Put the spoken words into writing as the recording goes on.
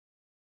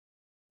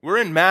We're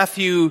in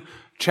Matthew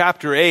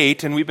chapter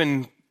 8, and we've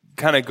been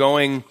kind of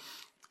going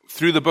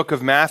through the book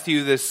of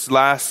Matthew this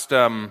last,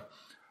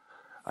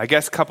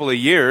 couple of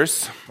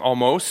years,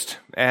 almost.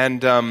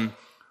 And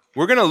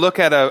we're going to look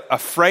at a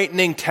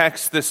frightening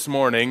text this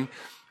morning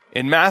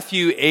in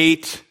Matthew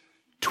 8,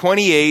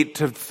 28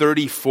 to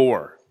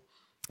 34.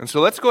 And so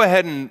let's go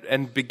ahead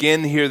and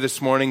begin here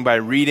this morning by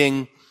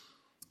reading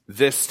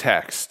this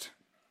text.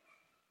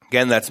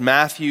 Again, that's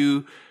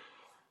Matthew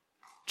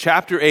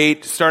chapter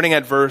 8, starting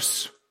at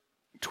verse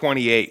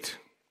 28.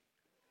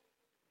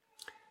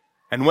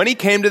 And when he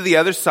came to the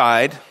other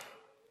side,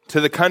 to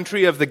the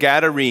country of the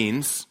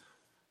Gadarenes,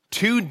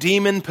 2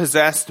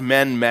 demon-possessed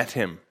men met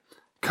him,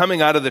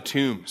 coming out of the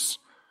tombs,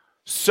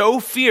 so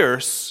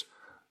fierce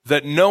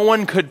that no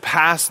one could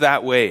pass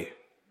that way.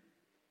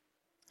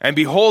 And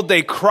behold,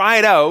 they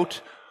cried out,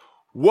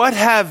 "What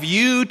have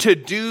you to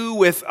do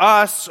with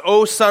us,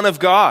 O Son of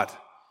God?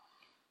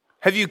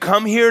 Have you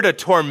come here to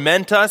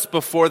torment us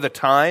before the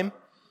time?"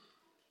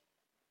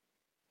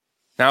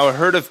 Now a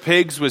herd of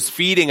pigs was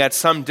feeding at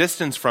some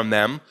distance from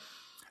them,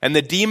 and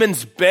the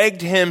demons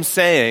begged him,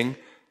 saying,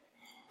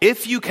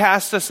 "If you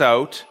cast us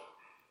out,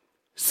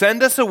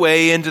 send us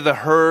away into the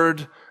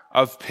herd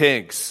of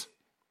pigs."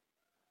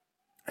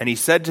 And he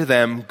said to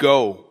them,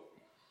 "Go."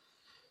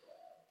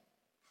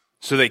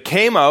 So they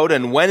came out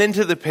and went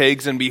into the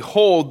pigs, and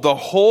behold, the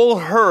whole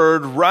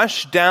herd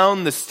rushed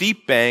down the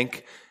steep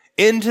bank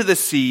into the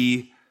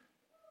sea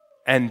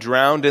and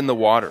drowned in the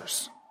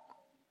waters.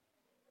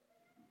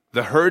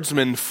 The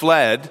herdsmen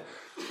fled,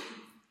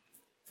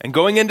 and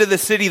going into the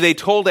city, they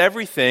told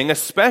everything,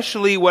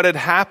 especially what had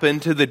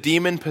happened to the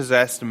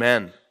demon-possessed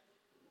men.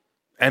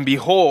 And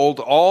behold,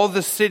 all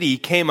the city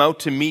came out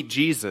to meet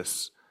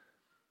Jesus.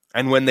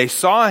 And when they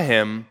saw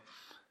him,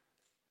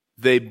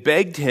 they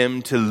begged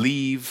him to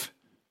leave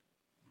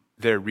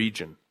their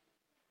region.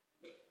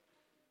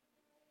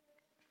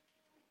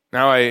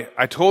 Now,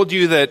 I told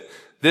you that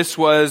this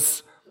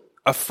was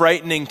a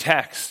frightening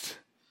text.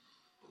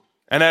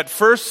 And at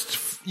first,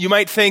 you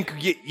might think,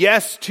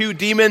 yes, 2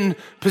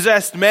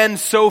 demon-possessed men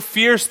so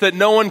fierce that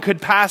no one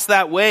could pass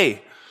that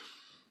way.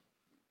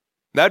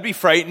 That'd be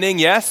frightening,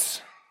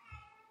 yes?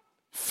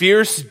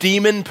 Fierce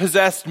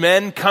demon-possessed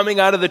men coming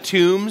out of the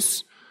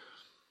tombs.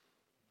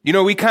 You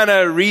know, we kind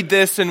of read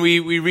this and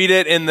we read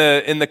it in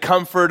the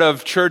comfort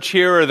of church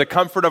here or the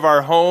comfort of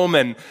our home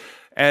and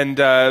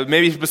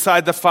maybe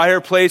beside the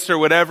fireplace or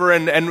whatever,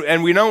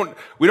 and we don't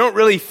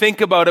really think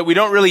about it. We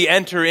don't really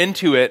enter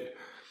into it.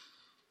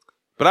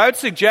 But I would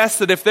suggest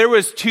that if there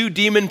was 2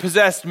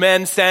 demon-possessed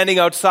men standing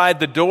outside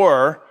the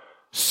door,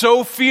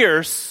 so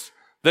fierce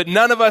that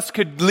none of us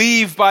could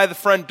leave by the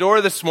front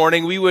door this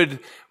morning, we would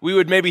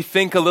maybe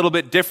think a little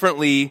bit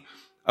differently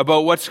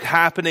about what's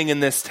happening in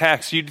this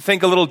text. You'd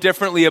think a little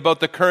differently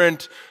about the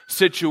current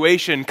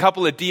situation. A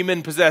couple of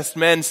demon-possessed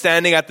men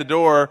standing at the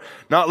door,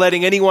 not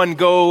letting anyone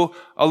go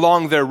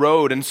along their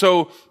road. And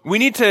so we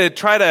need to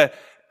try to,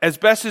 as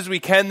best as we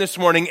can this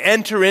morning,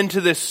 enter into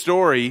this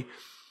story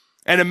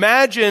and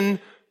imagine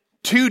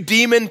 2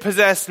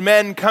 demon-possessed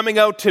men coming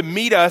out to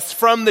meet us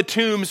from the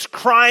tombs,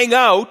 crying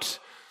out.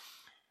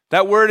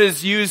 That word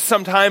is used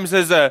sometimes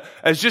as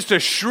just a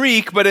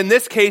shriek, but in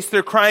this case,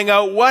 they're crying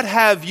out, "What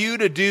have you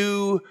to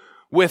do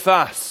with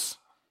us?"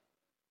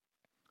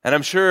 And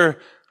I'm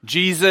sure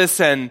Jesus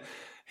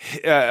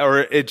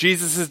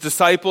Jesus'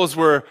 disciples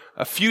were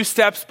a few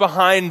steps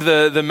behind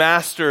the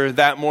master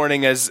that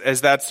morning as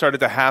that started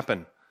to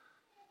happen.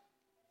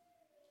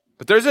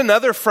 But there's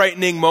another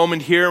frightening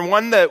moment here, and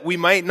one that we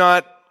might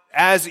not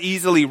as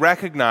easily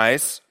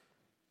recognize.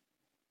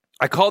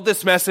 I called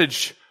this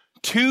message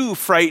 2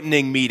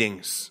 frightening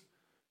meetings.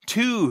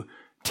 2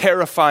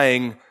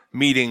 terrifying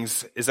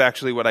meetings is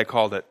actually what I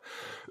called it.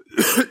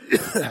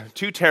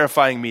 2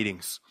 terrifying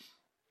meetings.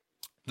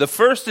 The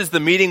first is the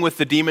meeting with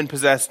the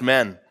demon-possessed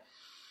men.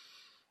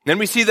 Then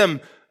we see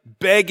them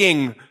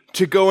begging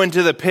to go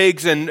into the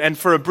pigs, and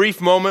for a brief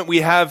moment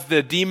we have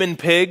the demon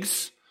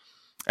pigs,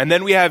 and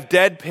then we have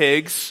dead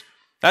pigs.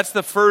 That's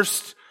the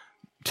first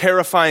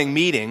terrifying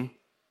meeting.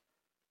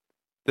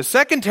 The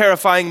second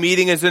terrifying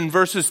meeting is in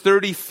verses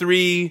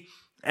 33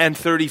 and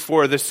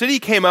 34. The city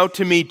came out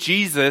to meet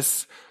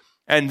Jesus,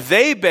 and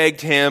they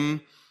begged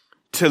him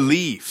to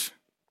leave.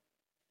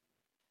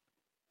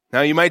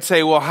 Now you might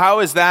say, well, how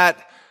is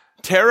that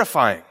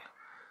terrifying?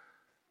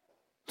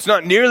 It's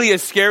not nearly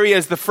as scary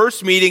as the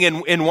first meeting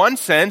in one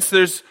sense.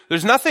 There's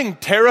nothing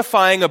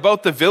terrifying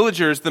about the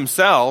villagers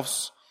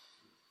themselves.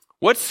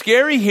 What's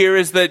scary here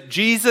is that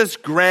Jesus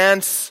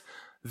grants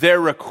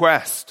their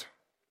request.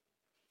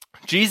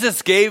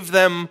 Jesus gave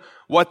them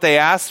what they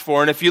asked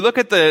for. And if you look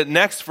at the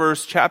next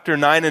verse, chapter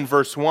 9 and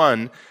verse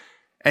 1,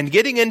 and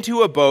getting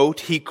into a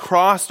boat, he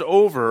crossed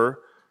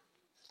over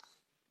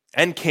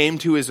and came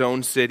to his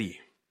own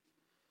city.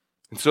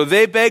 And so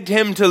they begged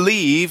him to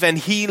leave, and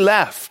he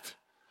left.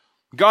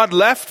 God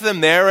left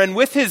them there, and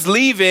with his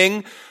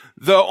leaving,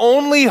 the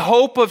only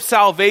hope of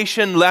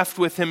salvation left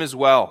with him as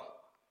well.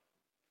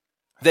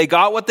 They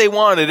got what they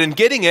wanted, and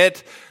getting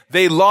it,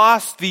 they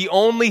lost the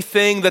only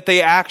thing that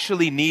they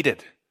actually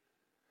needed.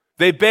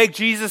 They begged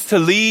Jesus to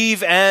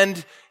leave,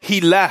 and he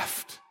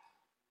left.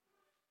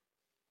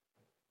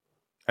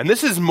 And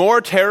this is more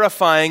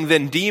terrifying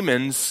than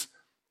demons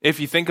if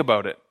you think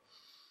about it.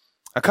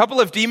 A couple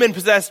of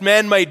demon-possessed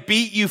men might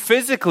beat you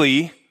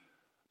physically,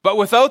 but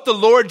without the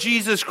Lord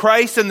Jesus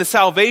Christ and the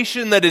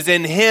salvation that is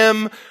in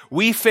him,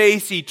 we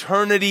face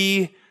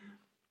eternity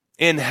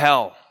in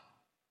hell.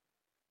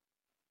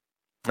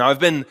 Now, I've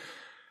been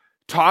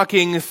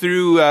talking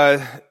through,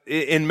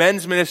 in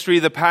men's ministry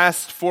the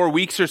past 4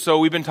 weeks or so,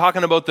 we've been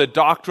talking about the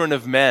doctrine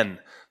of men.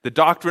 The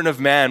doctrine of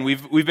man.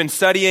 We've been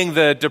studying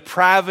the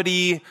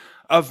depravity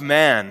of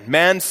man,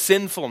 man's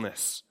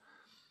sinfulness.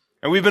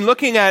 And we've been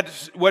looking at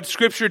what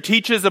Scripture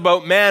teaches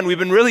about man. We've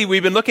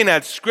been looking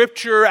at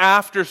Scripture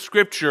after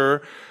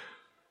Scripture.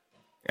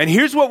 And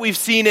here's what we've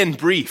seen in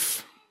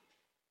brief.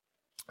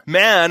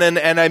 Man,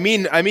 and I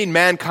mean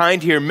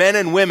mankind here, men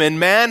and women,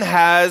 man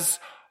has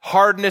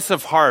hardness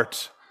of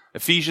heart.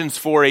 Ephesians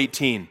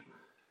 4:18.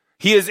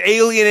 He is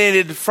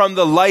alienated from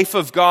the life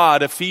of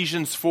God.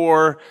 Ephesians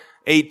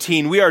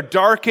 4:18. We are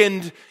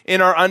darkened in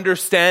our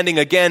understanding.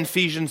 Again,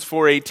 Ephesians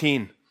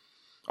 4:18.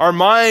 Our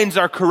minds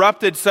are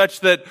corrupted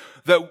such that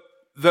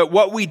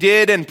what we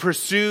did and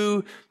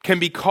pursue can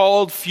be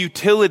called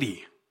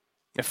futility.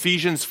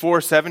 Ephesians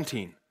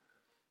 4:17.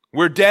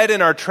 We're dead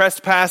in our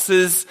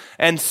trespasses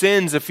and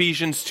sins.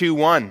 Ephesians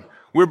 2:1.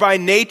 We're by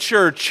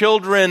nature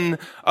children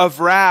of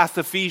wrath.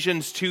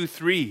 Ephesians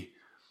 2:3.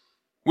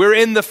 We're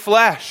in the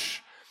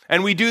flesh,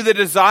 and we do the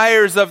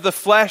desires of the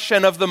flesh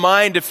and of the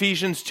mind.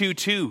 Ephesians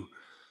 2:2.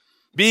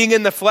 Being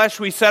in the flesh,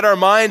 we set our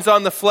minds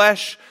on the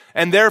flesh,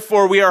 and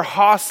therefore we are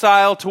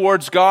hostile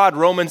towards God.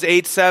 Romans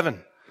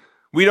 8:7.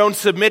 We don't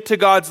submit to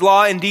God's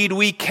law. Indeed,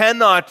 we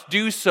cannot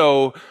do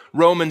so.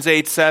 Romans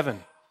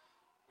 8:7.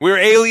 We're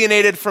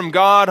alienated from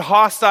God,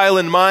 hostile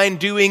in mind,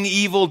 doing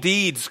evil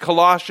deeds.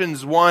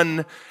 Colossians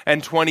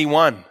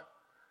 1:21.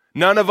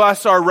 None of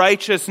us are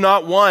righteous,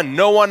 not one.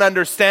 No one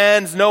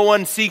understands. No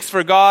one seeks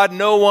for God.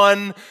 No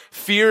one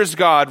fears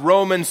God.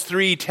 Romans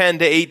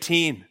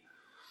 3:10-18.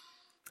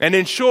 And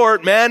in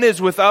short, man is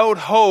without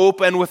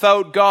hope and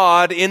without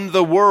God in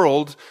the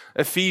world.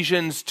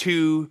 Ephesians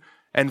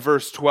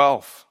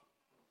 2:12.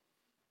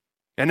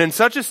 And in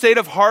such a state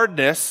of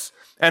hardness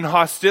and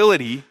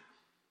hostility,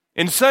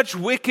 in such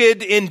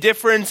wicked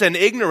indifference and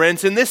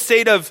ignorance, in this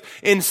state of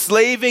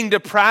enslaving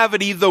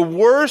depravity, the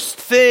worst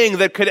thing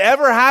that could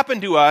ever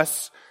happen to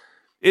us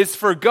is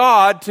for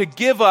God to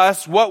give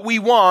us what we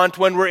want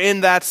when we're in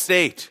that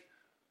state.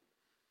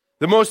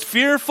 The most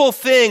fearful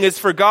thing is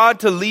for God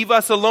to leave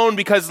us alone,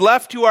 because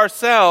left to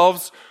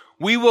ourselves,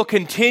 we will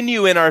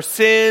continue in our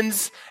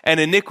sins and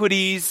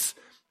iniquities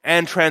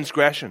and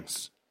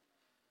transgressions.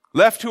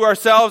 Left to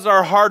ourselves,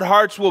 our hard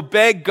hearts will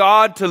beg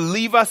God to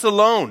leave us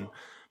alone,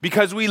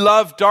 because we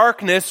love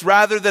darkness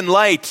rather than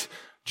light.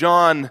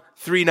 John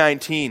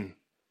 3:19.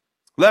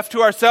 Left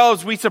to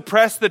ourselves, we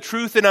suppress the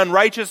truth in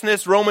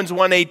unrighteousness. Romans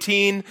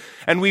 1:18.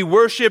 And we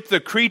worship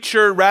the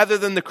creature rather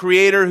than the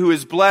Creator, who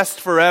is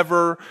blessed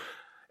forever.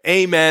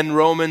 Amen.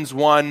 Romans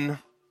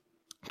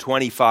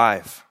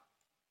 1:25.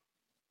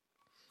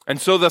 And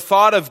so the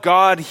thought of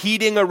God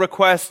heeding a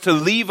request to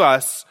leave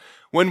us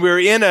when we're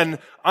in an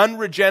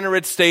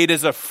unregenerate state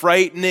is a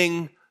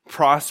frightening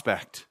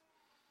prospect.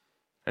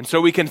 And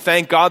so we can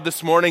thank God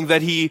this morning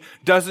that He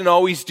doesn't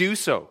always do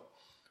so.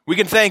 We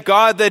can thank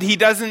God that He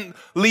doesn't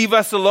leave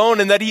us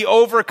alone and that He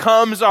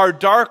overcomes our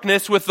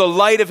darkness with the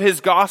light of His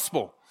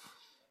gospel.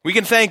 We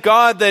can thank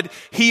God that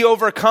He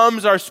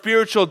overcomes our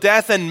spiritual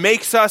death and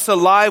makes us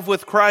alive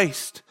with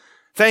Christ.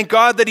 Thank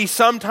God that He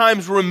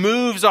sometimes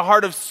removes a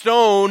heart of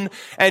stone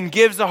and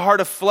gives a heart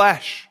of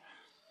flesh.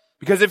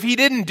 Because if He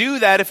didn't do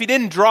that, if He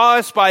didn't draw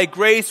us by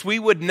grace, we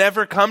would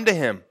never come to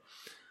Him.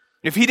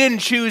 If He didn't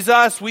choose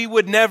us, we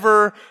would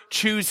never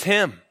choose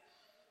Him.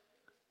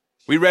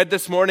 We read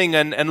this morning,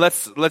 and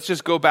let's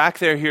just go back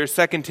there here,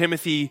 2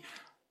 Timothy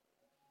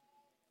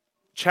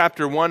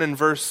chapter 1 and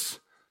verse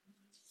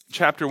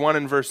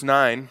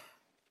 9.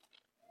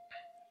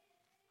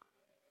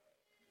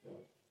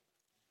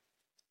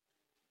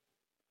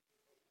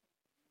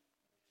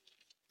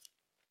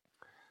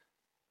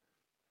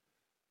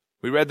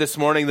 We read this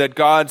morning that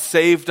God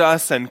saved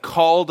us and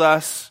called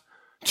us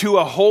to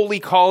a holy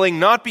calling,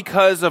 not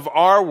because of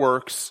our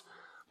works,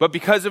 but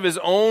because of His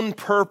own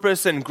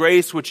purpose and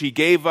grace, which He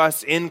gave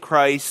us in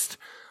Christ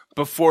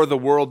before the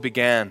world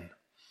began.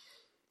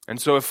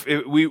 And so if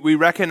we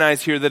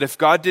recognize here that if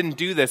God didn't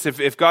do this,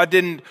 if God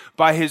didn't,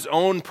 by His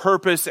own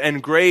purpose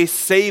and grace,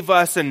 save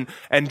us and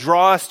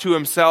draw us to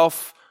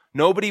Himself,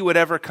 nobody would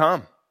ever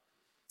come.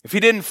 If He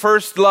didn't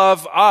first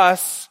love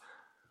us,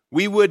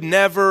 we would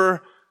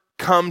never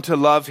come to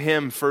love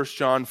Him, 1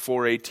 John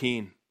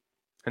 4:18.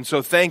 And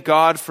so thank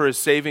God for His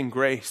saving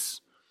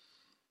grace.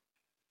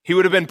 He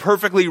would have been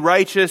perfectly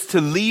righteous to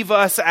leave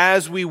us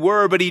as we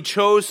were, but He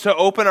chose to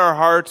open our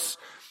hearts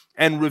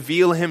and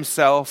reveal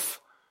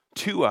Himself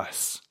to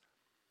us.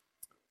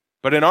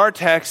 But in our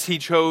text, He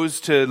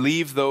chose to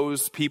leave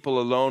those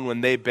people alone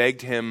when they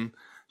begged Him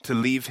to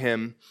leave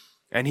Him,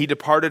 and He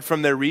departed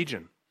from their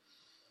region.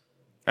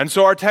 And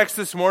so our text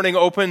this morning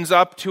opens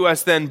up to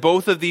us then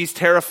both of these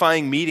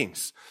terrifying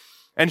meetings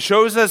and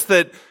shows us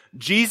that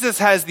Jesus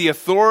has the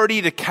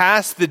authority to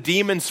cast the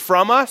demons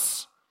from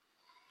us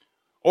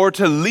or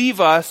to leave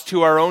us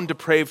to our own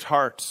depraved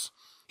hearts.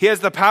 He has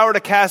the power to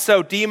cast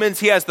out demons.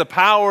 He has the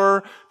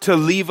power to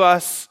leave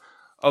us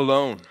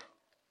alone.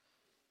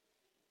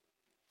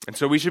 And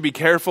so we should be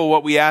careful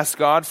what we ask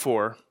God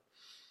for.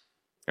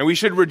 And we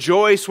should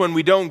rejoice when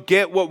we don't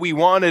get what we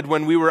wanted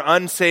when we were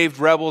unsaved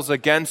rebels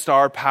against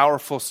our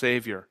powerful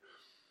Savior.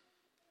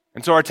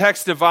 And so our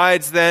text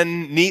divides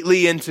then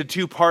neatly into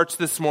two parts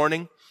this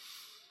morning.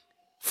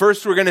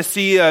 First, we're going to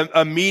see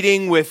a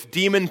meeting with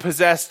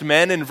demon-possessed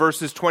men in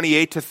verses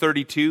 28 to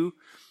 32.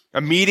 A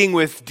meeting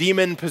with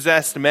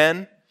demon-possessed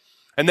men.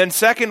 And then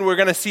second, we're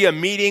going to see a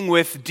meeting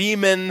with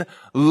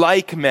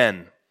demon-like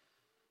men.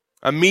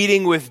 A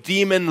meeting with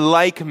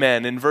demon-like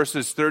men in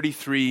verses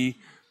 33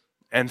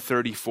 and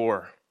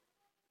 34.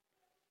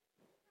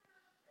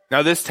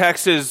 Now this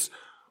text is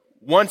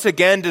once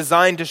again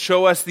designed to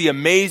show us the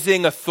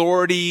amazing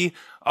authority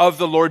of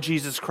the Lord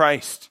Jesus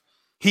Christ.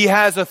 He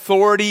has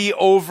authority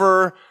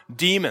over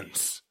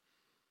demons.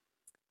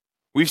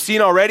 We've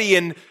seen already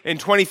in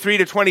 23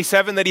 to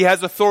 27 that he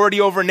has authority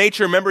over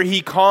nature. Remember,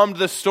 he calmed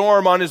the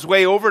storm on his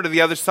way over to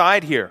the other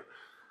side here.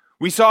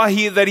 We saw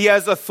that he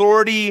has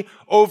authority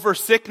over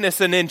sickness,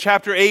 and in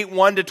chapter 8,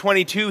 1 to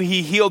 22,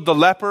 he healed the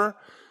leper,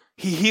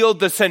 he healed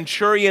the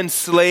centurion's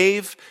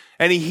slave,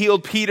 and he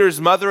healed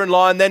Peter's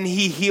mother-in-law, and then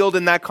he healed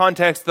in that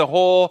context the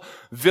whole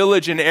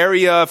village and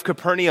area of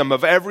Capernaum,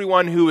 of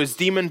everyone who is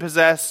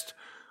demon-possessed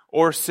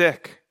or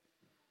sick.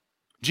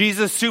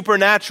 Jesus'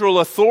 supernatural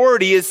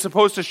authority is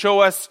supposed to show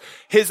us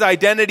his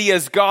identity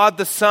as God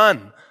the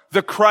Son,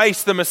 the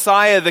Christ, the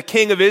Messiah, the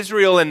King of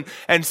Israel.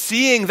 And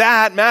seeing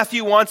that,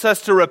 Matthew wants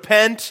us to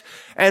repent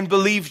and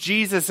believe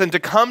Jesus and to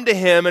come to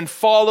him and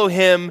follow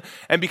him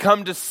and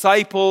become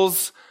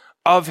disciples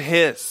of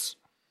his.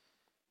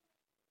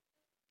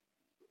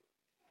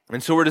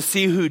 And so we're to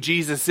see who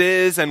Jesus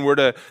is, and we're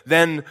to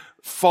then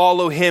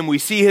follow him. We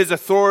see his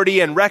authority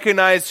and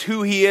recognize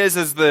who he is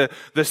as the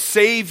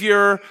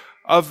Savior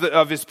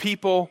of his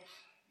people.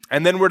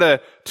 And then we're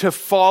to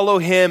follow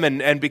him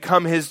and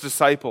become his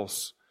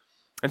disciples.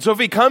 And so if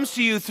he comes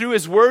to you through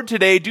his word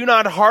today, do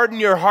not harden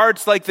your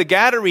hearts like the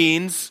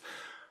Gadarenes.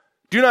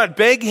 Do not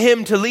beg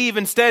him to leave.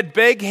 Instead,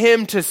 beg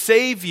him to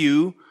save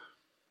you.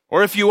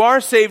 Or if you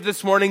are saved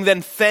this morning,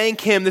 then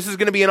thank him. This is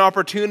going to be an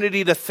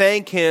opportunity to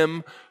thank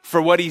him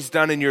for what he's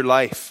done in your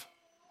life.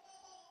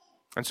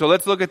 And so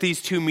let's look at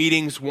these two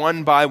meetings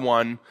one by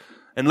one,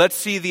 and let's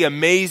see the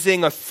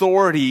amazing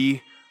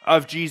authority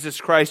of Jesus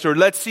Christ, or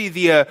let's see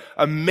the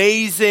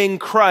amazing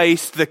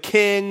Christ, the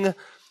King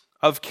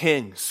of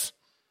Kings.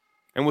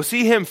 And we'll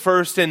see him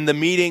first in the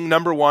meeting,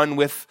 number one,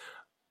 with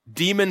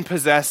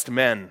demon-possessed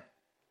men.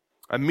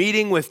 A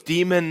meeting with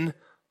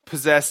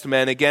demon-possessed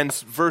men,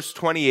 against verse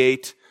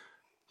 28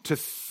 to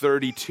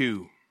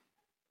 32.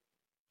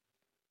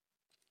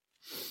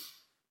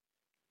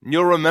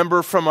 You'll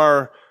remember from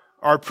our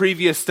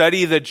previous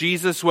study that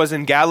Jesus was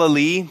in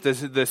Galilee,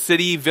 the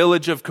city,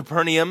 village of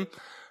Capernaum,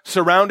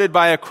 surrounded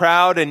by a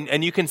crowd,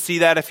 and you can see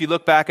that if you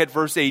look back at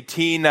verse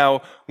 18.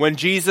 Now, when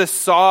Jesus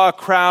saw a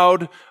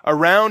crowd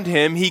around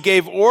him, he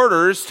gave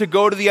orders to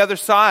go to the other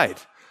side.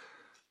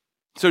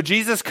 So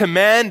Jesus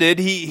commanded,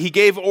 he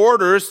gave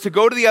orders to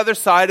go to the other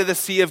side of the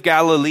Sea of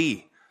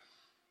Galilee.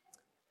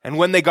 And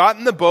when they got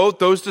in the boat,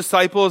 those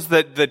disciples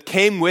that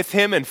came with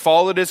him and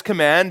followed his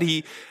command,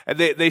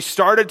 they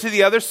started to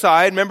the other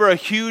side. Remember, a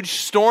huge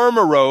storm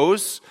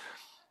arose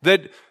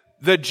that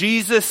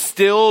Jesus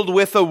stilled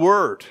with a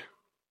word.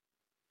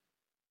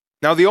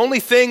 Now, the only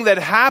thing that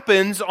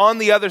happens on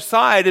the other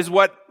side is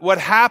what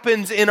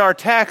happens in our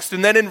text.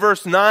 And then in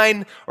verse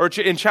 9, or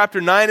in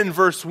chapter 9 and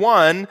verse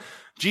 1,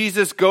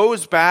 Jesus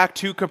goes back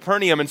to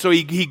Capernaum. And so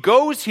he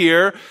goes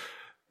here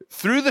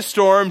through the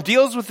storm,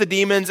 deals with the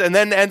demons, and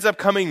then ends up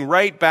coming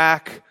right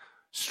back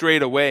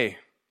straight away.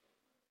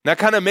 That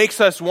kind of makes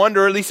us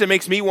wonder, at least it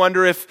makes me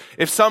wonder,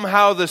 if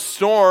somehow the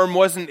storm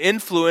wasn't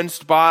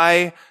influenced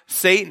by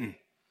Satan.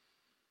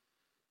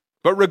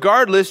 But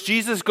regardless,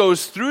 Jesus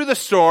goes through the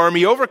storm.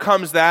 He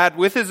overcomes that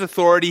with his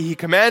authority. He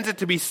commands it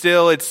to be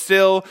still. It's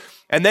still.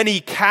 And then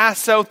he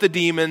casts out the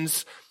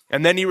demons.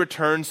 And then he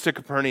returns to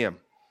Capernaum.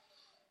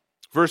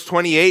 Verse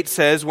 28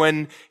 says,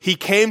 when he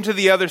came to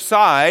the other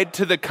side,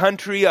 to the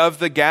country of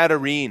the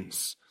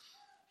Gadarenes.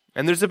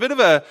 And there's a bit of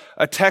a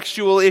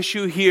textual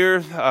issue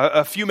here.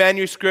 A few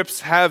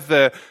manuscripts have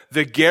the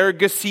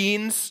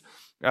Gergesenes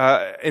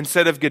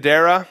instead of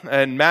Gadara.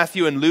 And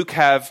Matthew and Luke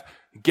have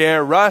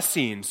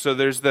Gerasenes. So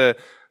there's the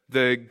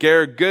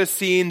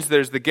Gergesenes,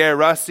 there's the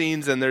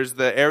Gerasenes, and there's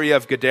the area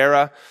of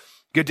Gadara.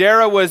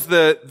 Gadara was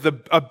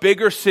a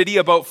bigger city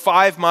about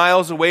 5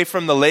 miles away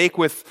from the lake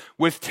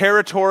with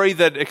territory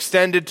that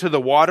extended to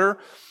the water.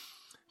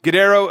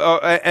 Gadara,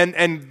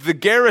 and the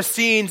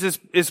Gerasenes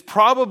is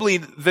probably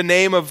the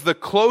name of the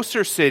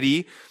closer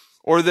city,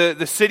 or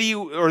the city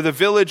or the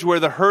village where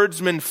the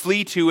herdsmen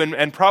flee to,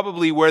 and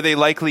probably where they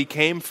likely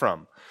came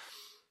from.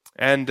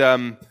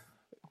 And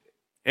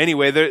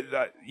Anyway,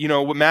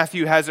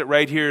 Matthew has it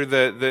right here.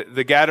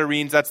 The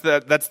Gadarenes.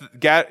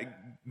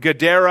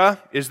 Gadara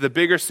is the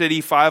bigger city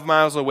 5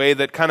 miles away.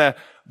 That kind of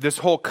this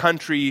whole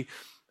country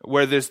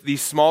where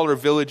these smaller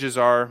villages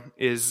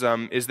is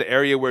the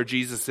area where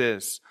Jesus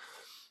is.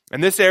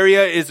 And this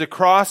area is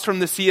across from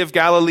the Sea of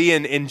Galilee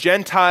in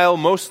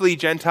mostly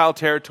Gentile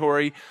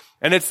territory.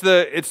 And it's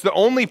the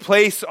only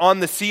place on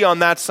the sea on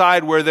that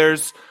side where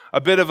there's a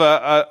bit of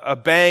a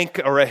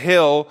bank or a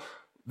hill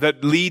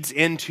that leads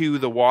into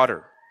the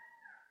water.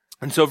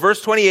 And so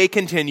verse 28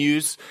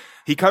 continues.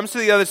 He comes to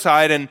the other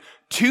side, and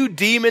 2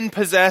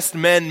 demon-possessed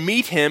men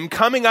meet him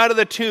coming out of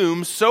the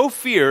tomb so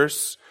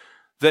fierce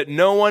that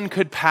no one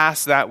could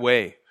pass that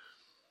way.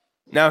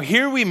 Now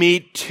here we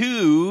meet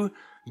 2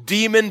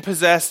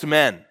 demon-possessed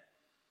men.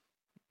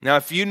 Now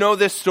if you know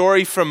this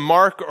story from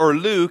Mark or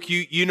Luke,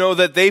 you know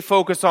that they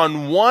focus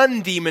on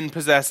one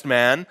demon-possessed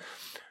man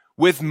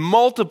with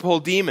multiple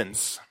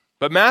demons.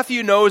 But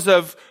Matthew knows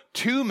of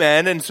 2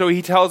 men, and so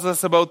he tells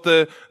us about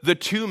the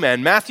 2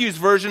 men. Matthew's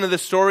version of the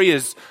story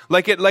is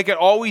like it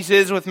always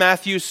is with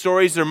Matthew's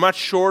stories. They're much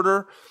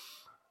shorter.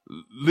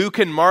 Luke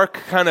and Mark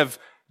kind of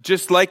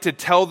just like to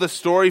tell the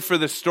story for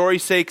the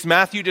story's sake.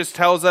 Matthew just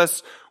tells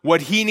us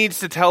what he needs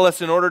to tell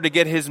us in order to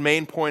get his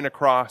main point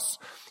across.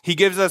 He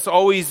gives us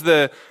always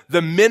the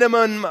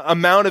minimum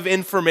amount of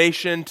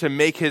information to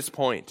make his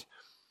point.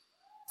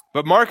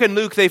 But Mark and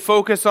Luke, they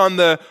focus on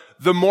the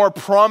more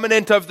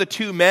prominent of the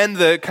 2 men,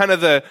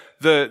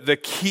 the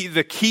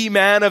key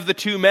man of the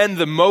 2 men,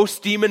 the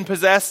most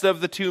demon-possessed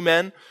of the 2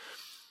 men.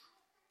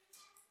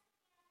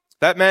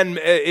 That man,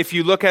 if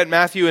you look at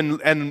Matthew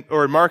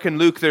or Mark and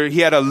Luke, he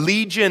had a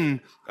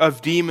legion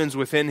of demons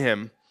within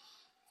him.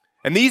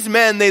 And these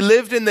men, they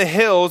lived in the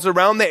hills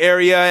around the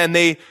area, and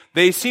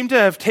they seem to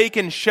have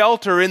taken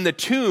shelter in the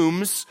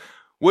tombs,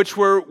 which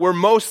were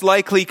most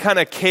likely kind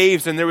of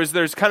caves, and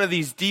there's kind of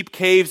these deep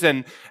caves,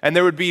 and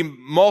there would be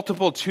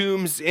multiple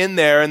tombs in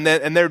there, and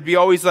there would be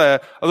always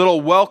a little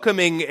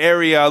welcoming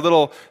area, a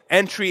little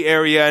entry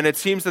area, and it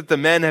seems that the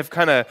men have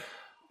kind of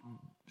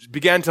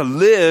began to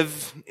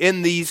live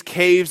in these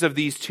caves of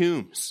these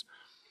tombs.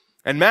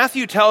 And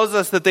Matthew tells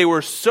us that they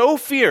were so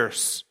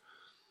fierce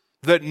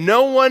that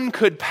no one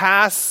could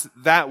pass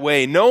that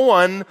way. No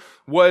one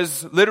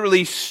was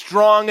literally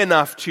strong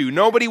enough to.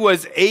 Nobody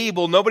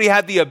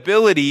had the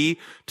ability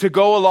to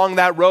go along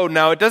that road.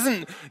 Now, it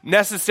doesn't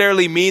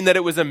necessarily mean that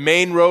it was a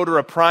main road or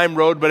a prime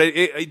road, but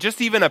it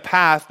just even a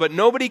path, but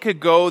nobody could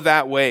go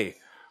that way.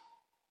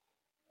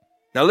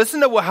 Now,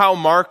 listen to how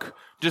Mark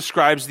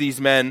describes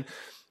these men.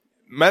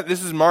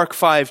 This is Mark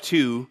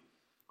 5:2.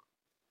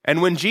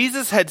 And when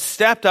Jesus had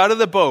stepped out of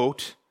the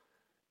boat,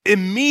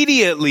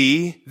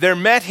 immediately there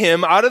met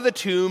him out of the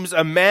tombs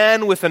a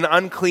man with an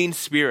unclean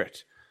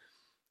spirit.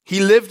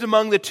 He lived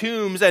among the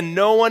tombs, and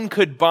no one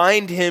could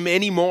bind him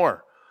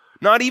anymore,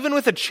 not even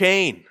with a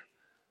chain.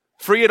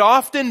 For he had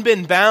often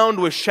been bound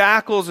with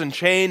shackles and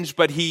chains,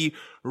 but he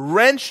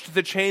wrenched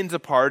the chains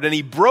apart, and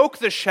he broke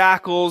the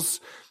shackles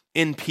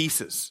in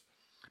pieces.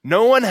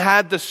 No one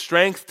had the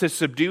strength to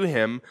subdue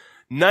him.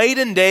 Night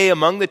and day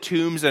among the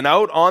tombs and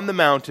out on the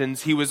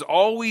mountains, he was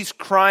always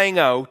crying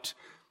out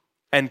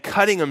and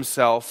cutting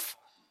himself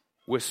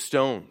with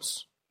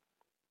stones.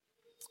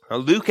 Now,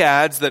 Luke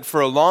adds that for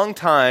a long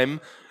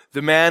time,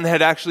 the man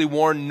had actually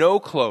worn no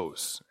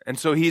clothes. And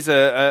so he's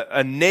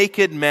a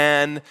naked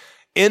man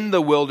in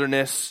the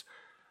wilderness.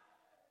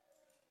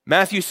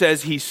 Matthew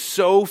says he's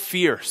so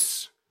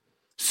fierce.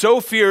 So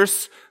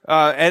fierce,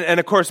 and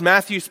of course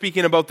Matthew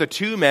speaking about the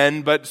 2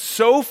 men, but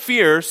so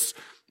fierce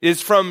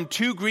is from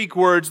 2 Greek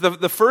words.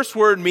 The first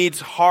word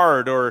means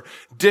hard or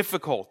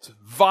difficult,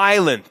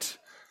 violent,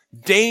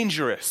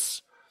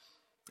 dangerous.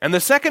 And the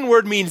second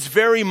word means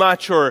very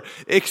much or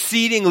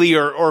exceedingly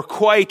or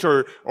quite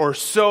or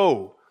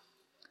so.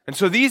 And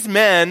so these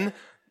men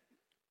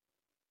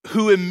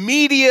who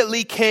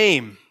immediately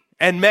came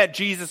and met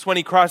Jesus when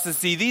he crossed the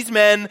sea, these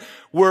men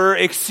were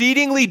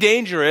exceedingly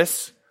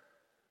dangerous,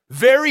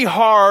 very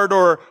hard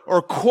or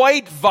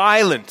quite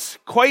violent.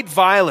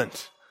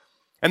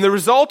 And the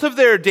result of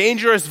their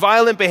dangerous,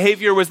 violent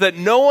behavior was that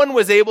no one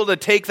was able to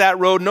take that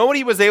road.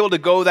 Nobody was able to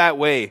go that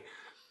way.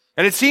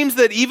 And it seems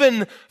that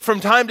even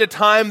from time to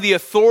time, the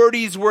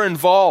authorities were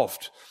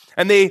involved.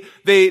 And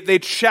they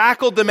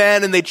shackled the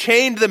man and they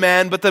chained the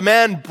man, but the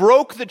man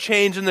broke the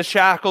chains and the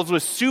shackles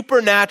with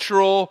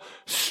supernatural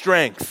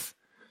strength.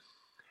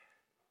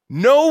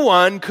 No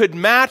one could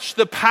match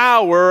the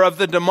power of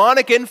the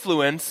demonic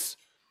influence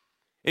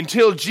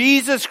until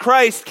Jesus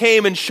Christ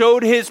came and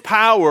showed his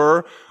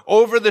power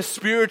over the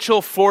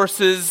spiritual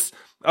forces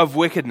of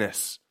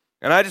wickedness.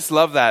 And I just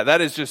love that.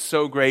 That is just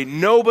so great.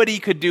 Nobody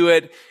could do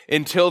it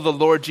until the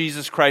Lord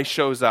Jesus Christ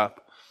shows up.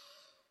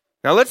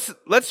 Now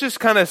let's just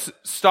kind of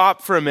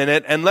stop for a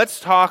minute and let's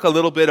talk a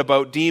little bit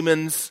about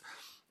demons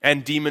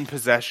and demon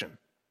possession.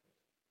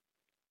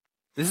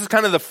 This is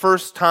kind of the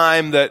first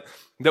time that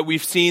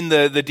we've seen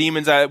the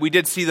demons. We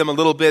did see them a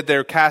little bit.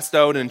 They're cast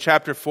out in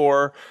chapter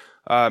 4,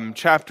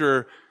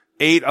 chapter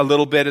 8 a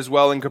little bit as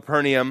well in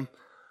Capernaum.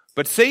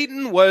 But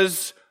Satan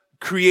was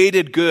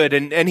created good.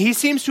 And he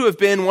seems to have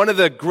been one of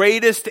the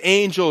greatest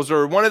angels,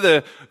 or one of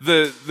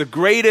the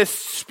greatest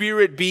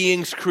spirit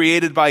beings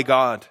created by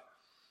God.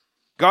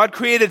 God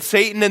created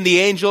Satan and the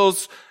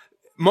angels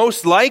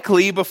most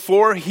likely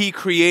before he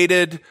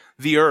created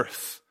the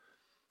earth.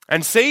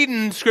 And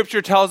Satan,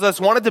 Scripture tells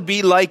us, wanted to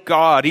be like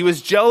God. He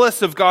was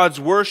jealous of God's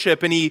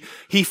worship, and he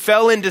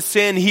fell into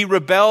sin. He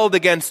rebelled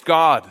against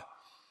God.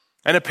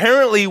 And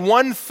apparently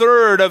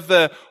 1/3 of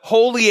the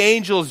holy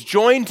angels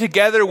joined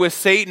together with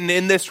Satan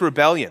in this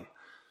rebellion.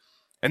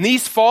 And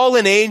these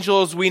fallen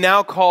angels we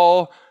now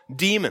call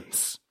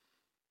demons.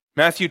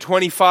 Matthew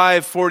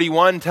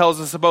 25:41 tells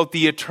us about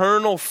the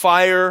eternal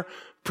fire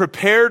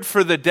prepared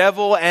for the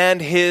devil and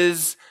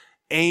his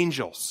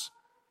angels.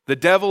 The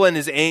devil and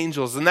his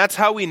angels. And that's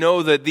how we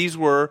know that these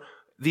were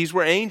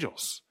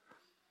angels.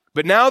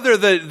 But now they're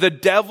the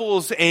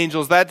devil's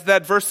angels.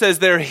 That verse says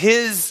they're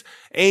his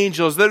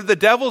angels. They're the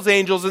devil's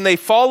angels, and they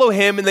follow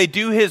him and they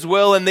do his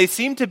will, and they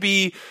seem to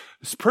be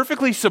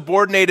perfectly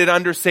subordinated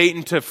under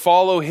Satan to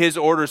follow his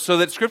orders. So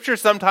that Scripture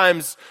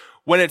sometimes,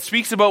 when it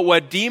speaks about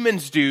what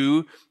demons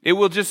do, it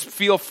will just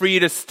feel free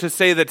to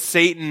say that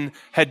Satan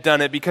had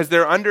done it because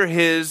they're under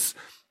his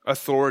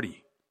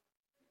authority.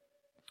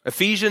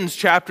 Ephesians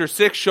chapter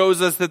 6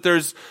 shows us that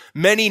there's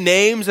many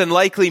names and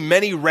likely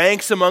many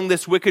ranks among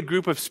this wicked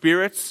group of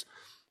spirits.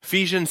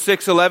 Ephesians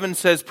 6:11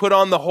 says, "Put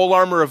on the whole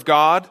armor of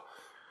God,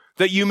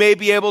 that you may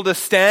be able to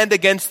stand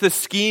against the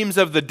schemes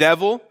of the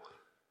devil.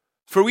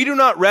 For we do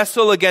not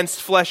wrestle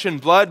against flesh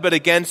and blood, but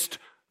against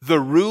the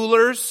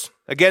rulers,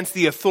 against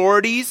the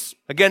authorities,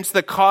 against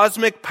the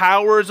cosmic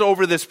powers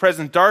over this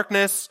present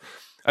darkness,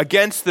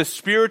 against the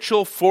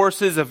spiritual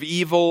forces of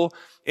evil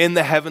in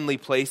the heavenly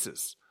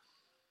places."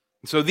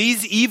 So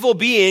these evil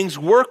beings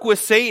work with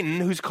Satan,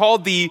 who's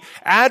called the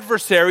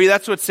adversary.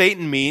 That's what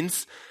Satan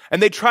means.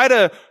 And they try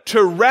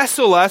to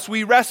wrestle us.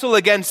 We wrestle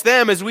against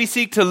them as we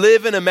seek to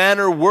live in a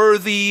manner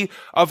worthy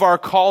of our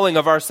calling,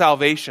 of our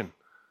salvation.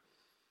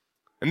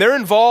 And they're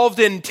involved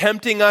in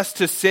tempting us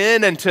to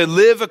sin and to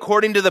live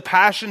according to the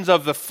passions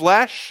of the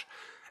flesh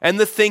and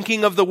the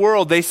thinking of the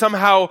world. They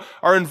somehow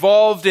are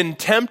involved in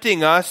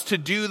tempting us to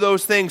do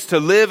those things, to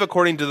live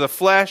according to the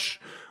flesh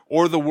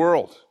or the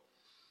world.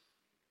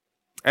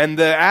 And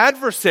the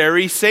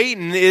adversary,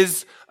 Satan,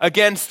 is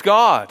against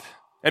God.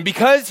 And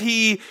because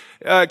he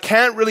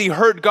can't really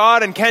hurt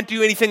God and can't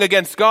do anything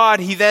against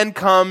God, he then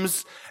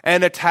comes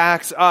and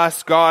attacks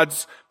us,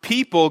 God's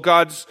people,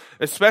 God's,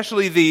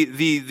 especially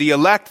the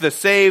elect, the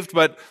saved,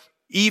 but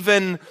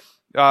even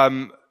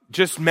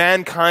just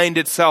mankind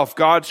itself,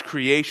 God's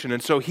creation.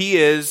 And so he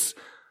is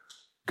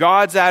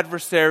God's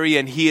adversary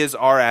and he is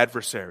our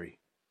adversary.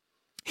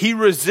 He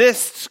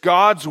resists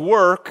God's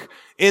work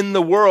in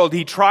the world.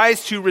 He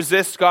tries to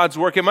resist God's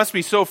work. It must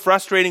be so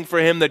frustrating for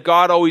him that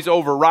God always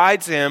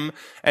overrides him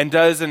and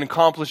does and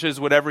accomplishes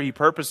whatever he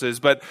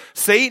purposes. But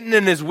Satan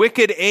and his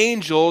wicked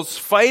angels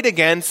fight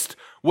against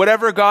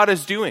whatever God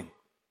is doing.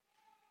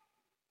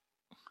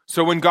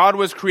 So when God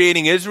was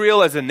creating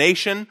Israel as a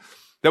nation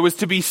that was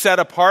to be set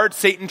apart,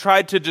 Satan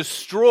tried to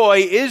destroy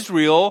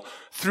Israel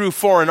through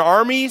foreign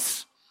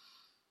armies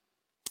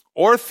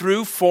or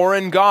through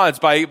foreign gods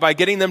by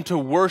getting them to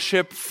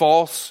worship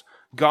false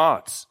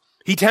gods.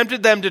 He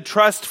tempted them to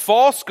trust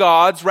false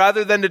gods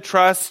rather than to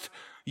trust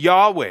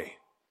Yahweh.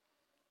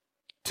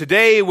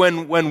 Today,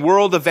 when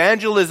world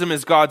evangelism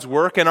is God's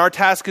work and our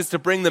task is to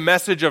bring the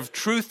message of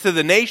truth to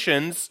the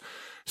nations,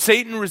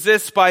 Satan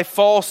resists by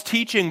false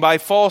teaching, by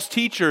false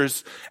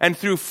teachers, and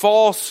through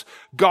false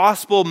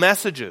gospel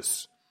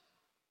messages.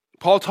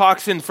 Paul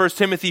talks in 1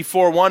 Timothy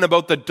 4:1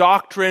 about the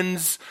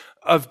doctrines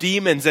of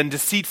demons and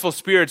deceitful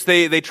spirits.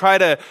 They try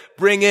to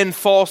bring in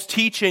false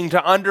teaching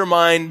to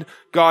undermine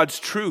God's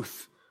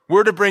truth.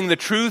 We're to bring the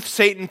truth.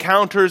 Satan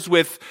counters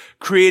with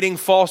creating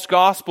false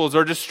gospels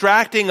or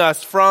distracting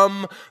us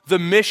from the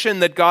mission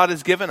that God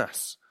has given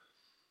us.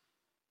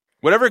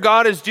 Whatever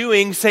God is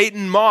doing,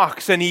 Satan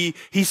mocks and he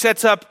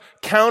sets up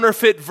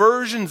counterfeit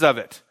versions of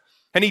it.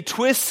 And he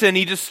twists and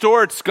he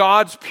distorts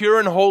God's pure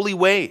and holy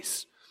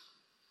ways.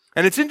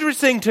 And it's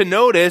interesting to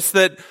notice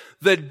that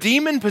the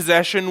demon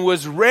possession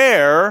was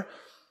rare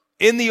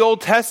in the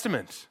Old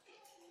Testament.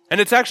 And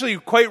it's actually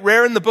quite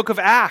rare in the book of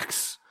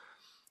Acts.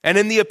 And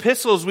in the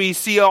epistles, we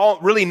see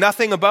really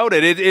nothing about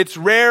it. It's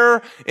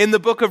rare in the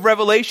book of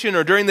Revelation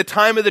or during the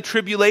time of the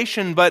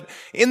tribulation. But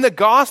in the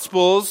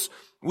Gospels,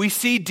 we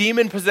see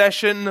demon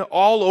possession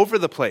all over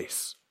the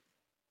place.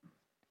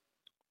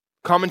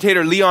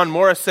 Commentator Leon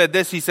Morris said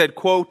this. He said,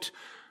 quote,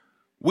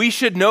 "We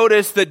should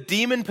notice that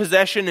demon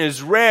possession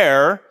is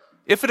rare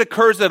if it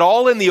occurs at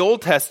all in the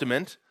Old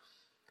Testament,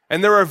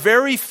 and there are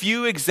very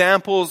few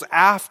examples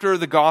after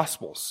the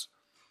Gospels.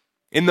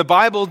 In the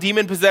Bible,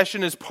 demon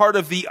possession is part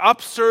of the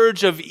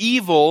upsurge of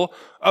evil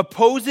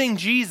opposing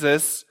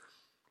Jesus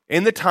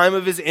in the time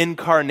of his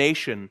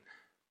incarnation."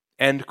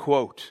 End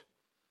quote.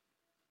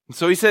 And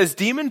so he says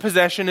demon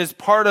possession is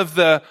part of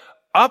the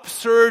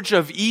upsurge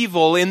of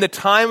evil in the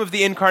time of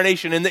the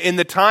incarnation, in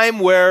the time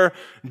where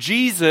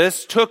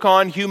Jesus took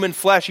on human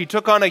flesh. He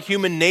took on a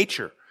human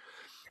nature.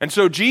 And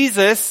so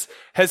Jesus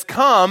has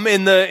come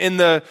in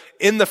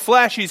the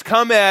flesh. He's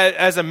come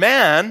as a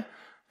man,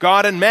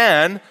 God and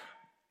man.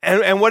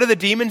 And what do the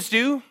demons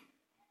do?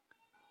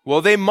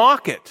 Well, they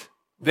mock it.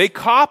 They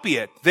copy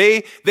it.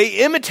 They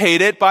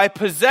imitate it by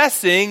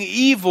possessing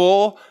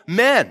evil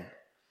men.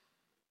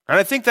 And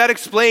I think that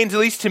explains,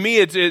 at least to me,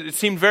 it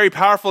seemed very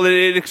powerful.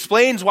 It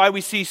explains why we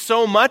see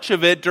so much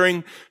of it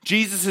during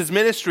Jesus'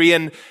 ministry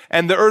and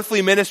the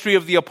earthly ministry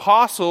of the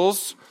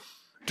apostles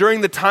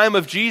during the time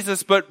of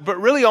Jesus, but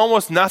really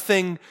almost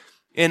nothing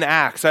in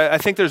Acts. I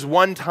think there's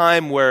one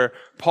time where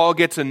Paul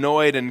gets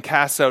annoyed and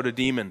casts out a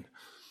demon.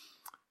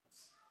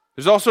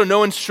 There's also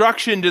no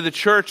instruction to the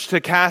church to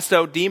cast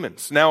out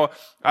demons. Now,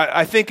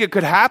 I think it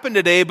could happen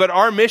today, but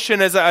our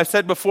mission, as I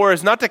said before,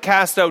 is not to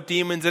cast out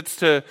demons, it's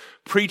to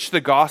preach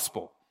the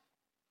gospel.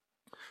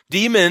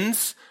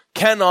 Demons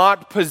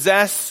cannot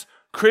possess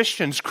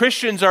Christians.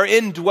 Christians are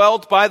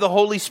indwelt by the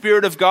Holy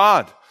Spirit of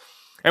God.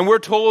 And we're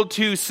told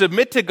to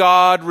submit to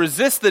God,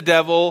 resist the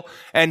devil,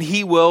 and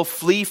he will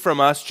flee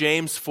from us,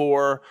 James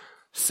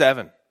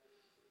 4:7.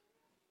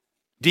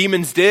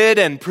 Demons did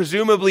and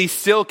presumably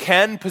still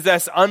can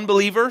possess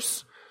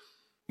unbelievers.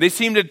 They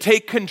seem to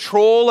take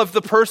control of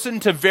the person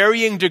to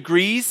varying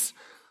degrees.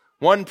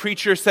 One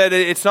preacher said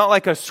it's not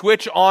like a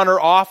switch on or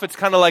off. It's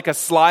kind of like a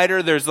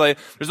slider. There's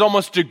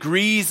almost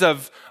degrees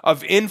of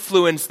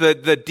influence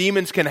that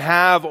demons can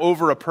have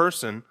over a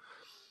person.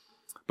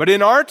 But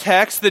in our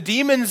text, the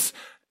demons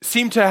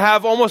seem to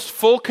have almost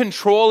full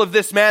control of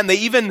this man. They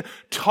even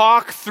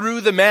talk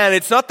through the man.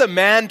 It's not the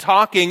man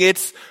talking,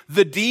 it's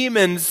the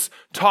demons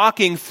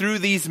talking through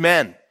these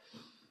men.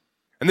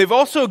 And they've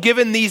also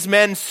given these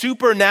men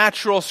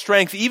supernatural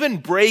strength, even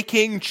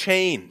breaking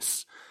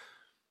chains.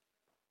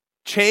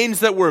 Chains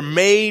that were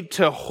made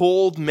to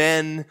hold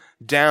men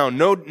down.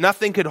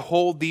 Nothing could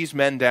hold these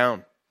men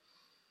down.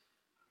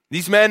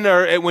 These men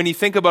are, when you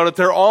think about it,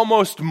 they're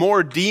almost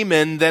more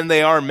demon than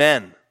they are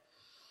men.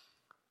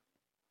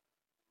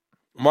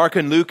 Mark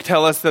and Luke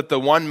tell us that the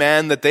one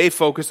man that they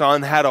focus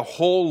on had a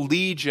whole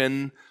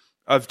legion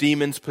of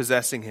demons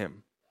possessing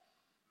him.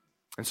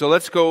 And so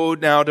let's go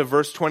now to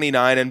verse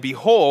 29. And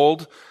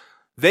behold,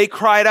 they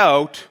cried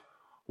out,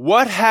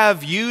 "What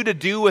have you to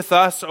do with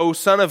us, O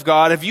Son of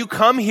God? Have you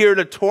come here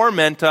to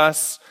torment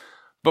us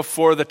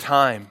before the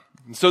time?"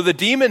 And so the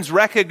demons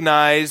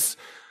recognize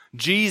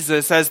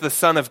Jesus as the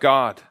Son of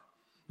God.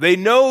 They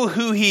know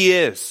who he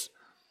is.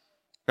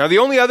 Now, the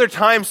only other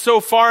time so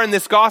far in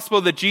this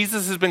gospel that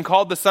Jesus has been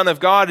called the Son of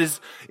God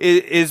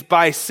is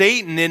by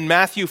Satan. In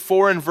Matthew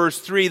 4 and verse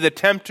 3, the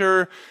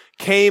tempter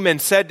came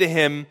and said to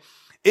him,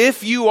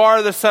 "If you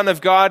are the Son of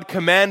God,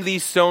 command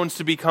these stones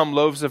to become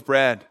loaves of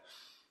bread."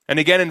 And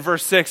again in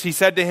verse 6, he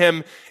said to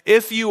him,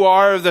 "If you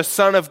are the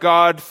Son of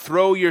God,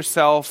 throw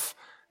yourself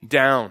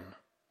down."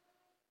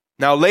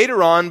 Now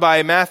later on,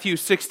 by Matthew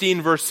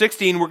 16, verse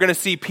 16, we're going to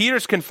see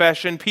Peter's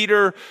confession.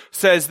 Peter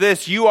says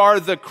this, "You are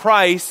the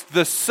Christ,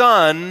 the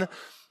Son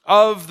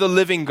of the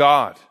living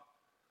God."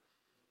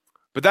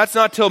 But that's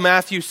not till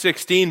Matthew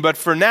 16. But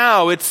for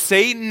now, it's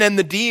Satan and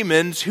the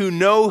demons who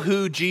know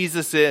who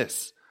Jesus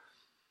is.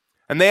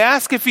 And they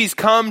ask if he's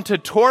come to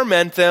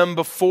torment them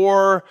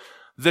before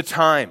the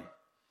time.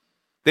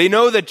 They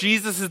know that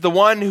Jesus is the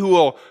one who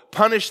will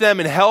punish them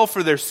in hell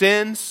for their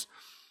sins.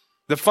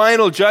 The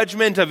final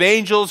judgment of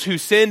angels who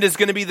sinned is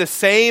going to be the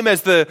same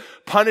as the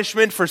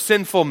punishment for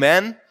sinful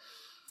men.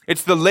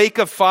 It's the lake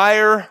of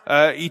fire,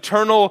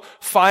 eternal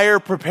fire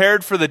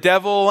prepared for the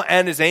devil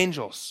and his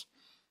angels.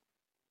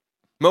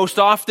 Most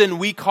often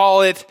we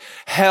call it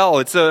hell.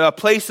 It's a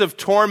place of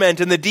torment,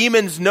 and the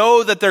demons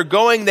know that they're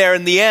going there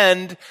in the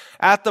end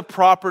at the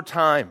proper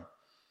time.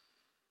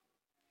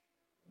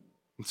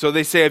 And so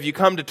they say, "Have you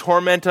come to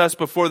torment us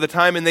before the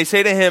time?" And they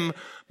say to him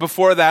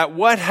before that,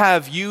 "What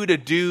have you to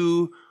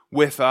do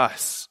with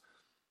us?"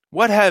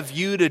 What have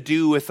you to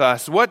do with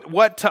us?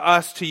 What to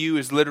us to you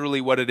is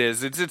literally what it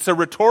is. It's a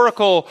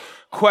rhetorical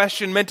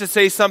question meant to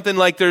say something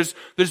like, there's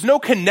no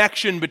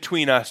connection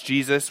between us,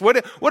 Jesus.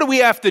 What do we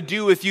have to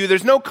do with you?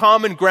 There's no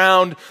common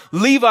ground.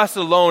 Leave us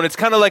alone. It's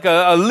kind of like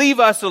a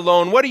leave us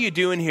alone. What are you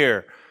doing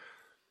here?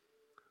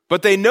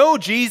 But they know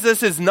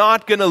Jesus is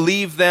not going to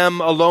leave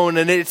them alone.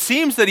 And it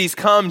seems that he's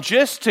come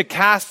just to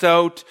cast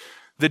out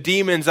the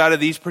demons out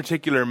of these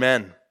particular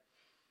men.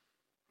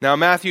 Now,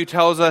 Matthew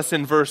tells us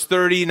in verse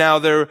 30, now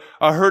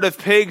a herd of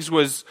pigs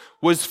was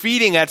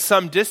feeding at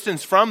some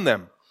distance from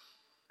them.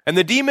 And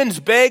the demons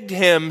begged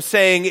him,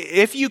 saying,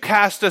 "If you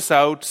cast us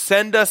out,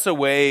 send us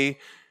away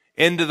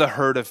into the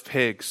herd of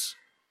pigs."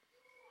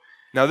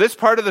 Now, this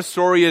part of the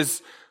story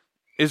is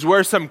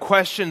where some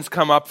questions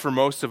come up for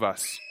most of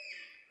us.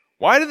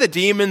 Why do the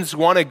demons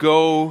want to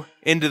go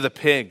into the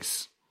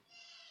pigs?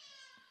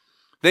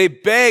 They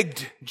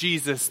begged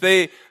Jesus.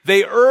 They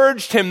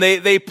urged him.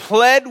 They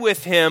pled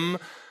with him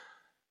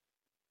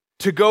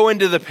to go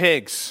into the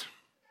pigs.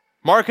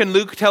 Mark and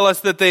Luke tell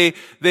us that they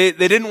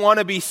didn't want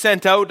to be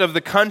sent out of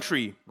the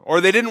country, or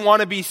they didn't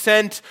want to be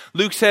sent,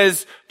 Luke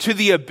says, to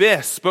the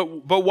abyss. But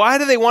why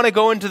do they want to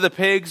go into the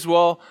pigs?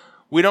 Well,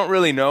 we don't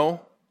really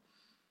know.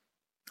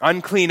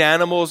 unclean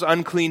animals,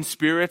 unclean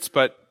spirits,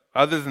 but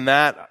other than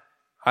that,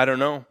 I don't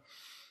know.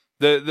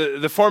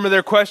 The form of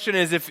their question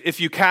is, if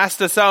you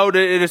cast us out,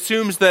 it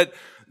assumes that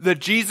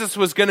Jesus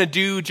was going to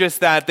do just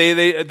that.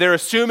 They're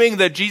assuming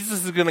that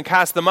Jesus is going to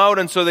cast them out,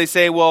 and so they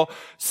say, well,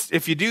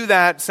 if you do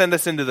that, send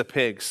us into the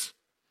pigs.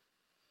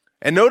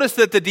 And notice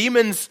that the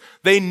demons,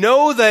 they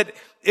know that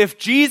if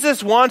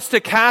Jesus wants to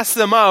cast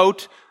them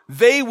out,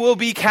 they will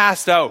be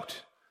cast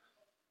out.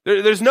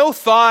 There's no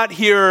thought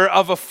here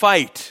of a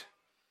fight.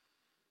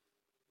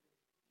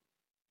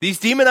 These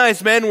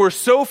demonized men were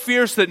so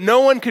fierce that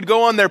no one could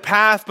go on their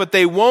path, but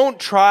they won't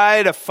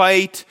try to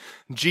fight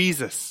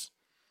Jesus.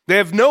 They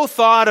have no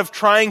thought of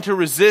trying to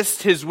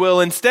resist his will.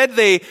 Instead,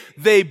 they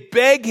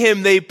beg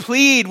him, they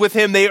plead with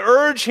him, they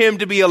urge him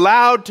to be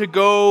allowed to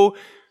go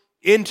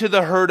into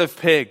the herd of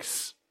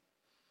pigs.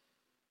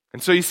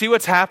 And so you see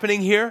what's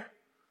happening here?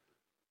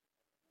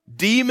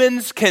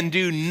 Demons can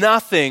do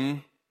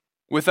nothing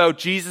without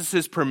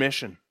Jesus'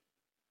 permission.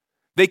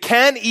 They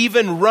can't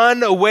even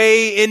run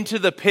away into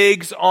the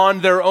pigs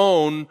on their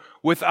own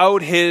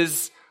without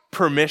his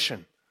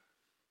permission.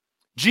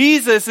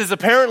 Jesus is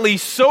apparently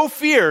so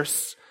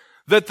fierce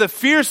that the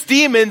fierce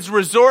demons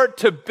resort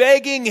to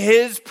begging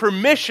his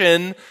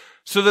permission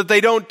so that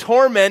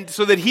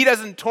he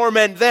doesn't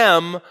torment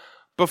them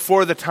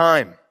before the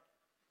time.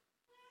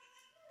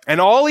 And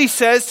all he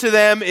says to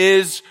them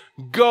is,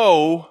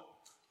 go,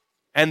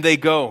 and they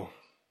go.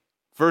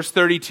 Verse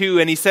 32,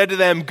 and he said to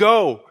them,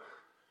 go.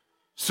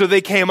 So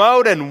they came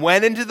out and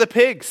went into the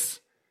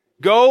pigs.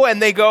 Go,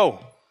 and they go.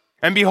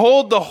 And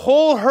behold, the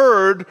whole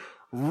herd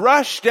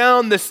rushed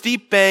down the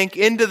steep bank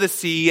into the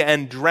sea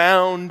and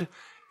drowned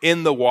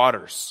in the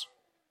waters.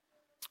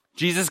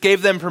 Jesus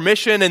gave them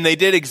permission, and they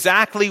did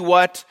exactly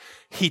what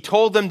he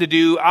told them to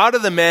do, out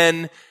of the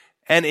men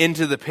and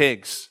into the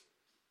pigs.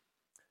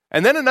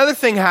 And then another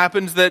thing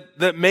happens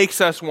that makes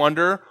us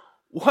wonder,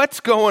 what's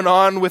going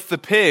on with the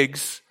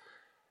pigs,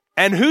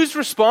 and who's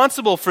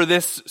responsible for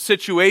this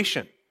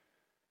situation?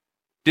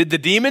 Did the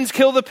demons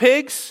kill the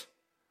pigs?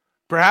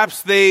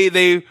 Perhaps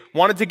they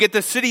wanted to get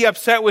the city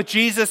upset with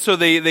Jesus, so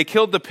they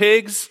killed the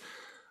pigs.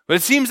 But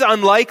it seems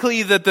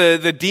unlikely that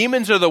the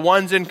demons are the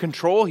ones in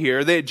control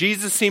here.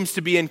 Jesus seems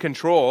to be in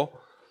control.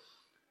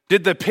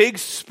 Did the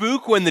pigs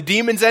spook when the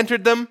demons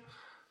entered them?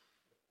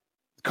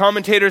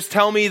 Commentators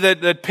tell me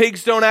that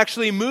pigs don't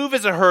actually move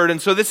as a herd,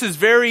 and so this is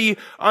very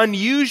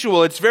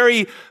unusual. It's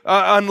very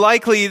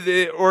unlikely,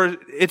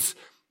 this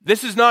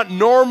is not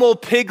normal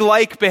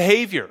pig-like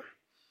behavior.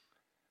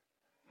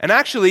 And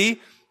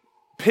actually,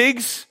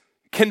 pigs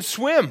can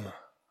swim.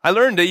 I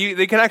learned that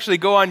they can actually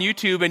go on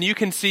YouTube and you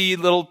can see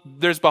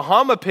there's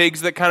Bahama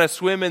pigs that kind of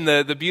swim in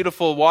the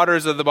beautiful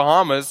waters of the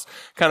Bahamas.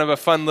 Kind of a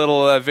fun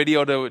little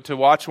video to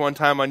watch one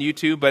time on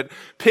YouTube. But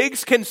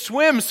pigs can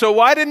swim, so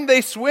why didn't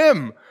they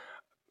swim?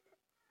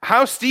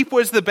 How steep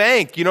was the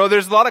bank?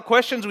 There's a lot of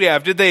questions we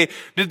have. Did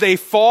they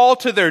fall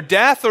to their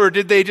death, or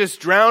did they just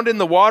drown in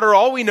the water?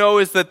 All we know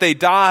is that they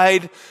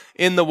died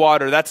in the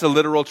water. That's a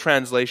literal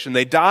translation.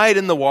 They died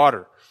in the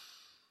water.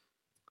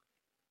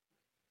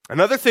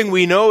 Another thing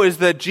we know is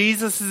that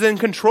Jesus is in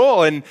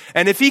control, and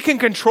if he can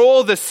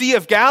control the Sea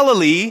of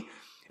Galilee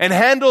and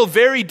handle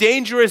very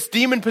dangerous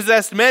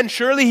demon-possessed men,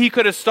 surely he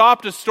could have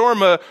stopped a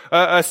storm,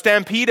 a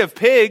stampede of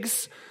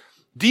pigs,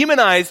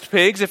 demonized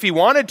pigs, if he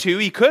wanted to.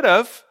 He could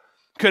have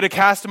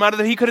cast them out of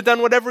there. He could have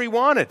done whatever he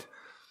wanted.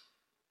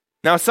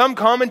 Now, some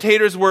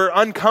commentators were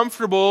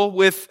uncomfortable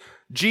with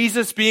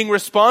Jesus being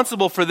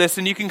responsible for this,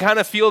 and you can kind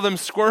of feel them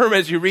squirm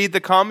as you read the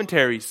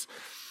commentaries.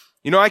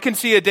 I can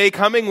see a day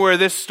coming where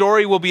this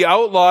story will be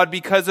outlawed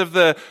because of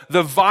the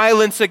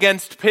violence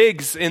against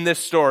pigs in this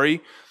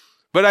story.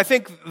 But I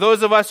think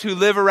those of us who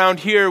live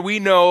around here, we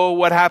know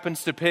what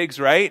happens to pigs,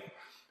 right?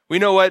 We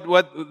know what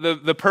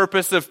the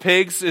purpose of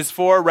pigs is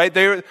for, right?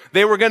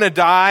 They were going to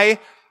die,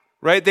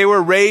 right? They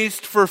were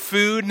raised for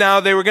food.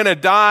 Now they were going to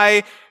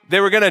die. They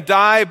were going to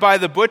die by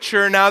the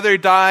butcher. Now they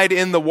died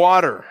in the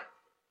water.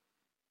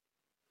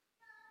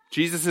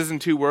 Jesus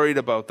isn't too worried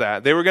about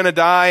that. They were going to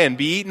die and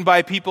be eaten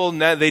by people,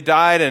 and they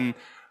died and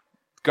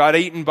got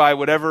eaten by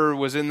whatever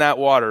was in that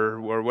water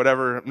or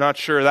whatever. I'm not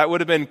sure. That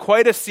would have been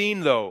quite a scene,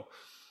 though.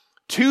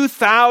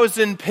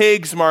 2,000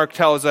 pigs, Mark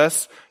tells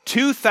us.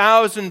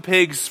 2,000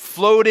 pigs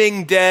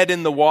floating dead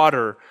in the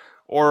water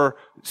or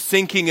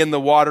sinking in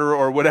the water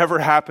or whatever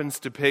happens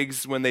to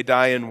pigs when they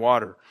die in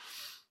water.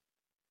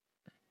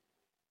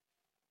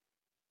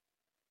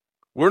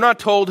 We're not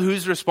told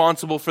who's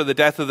responsible for the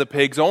death of the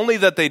pigs, only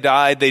that they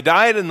died. They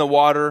died in the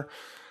water.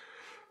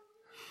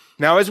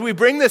 Now, as we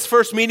bring this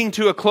first meeting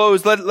to a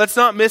close, let's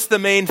not miss the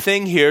main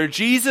thing here.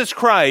 Jesus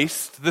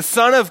Christ, the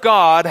Son of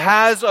God,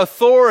 has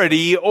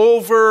authority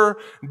over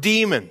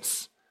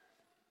demons.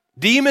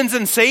 Demons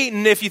and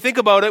Satan, if you think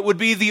about it, would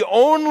be the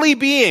only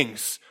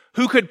beings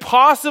who could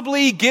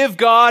possibly give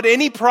God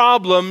any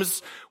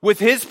problems with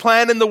his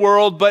plan in the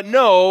world, but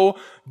no,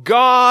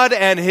 God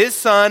and his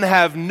Son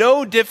have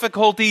no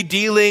difficulty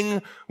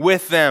dealing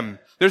with them.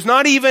 There's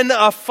not even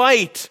a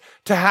fight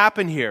to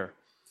happen here.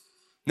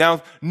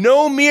 Now,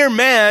 no mere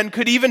man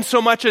could even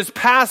so much as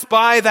pass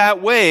by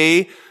that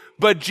way,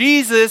 but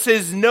Jesus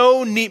is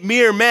no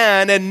mere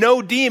man, and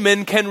no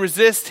demon can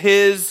resist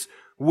his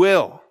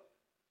will.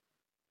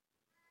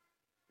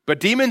 But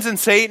demons and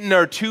Satan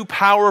are too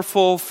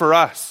powerful for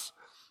us.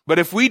 But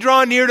if we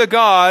draw near to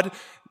God,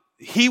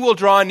 he will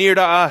draw near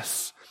to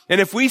us.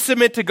 And if we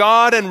submit to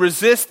God and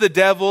resist the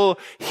devil,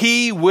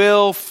 he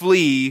will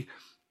flee.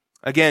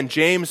 Again,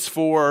 James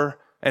 4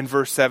 and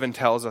verse 7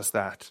 tells us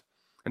that.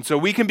 And so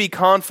we can be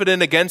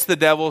confident against the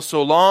devil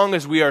so long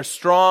as we are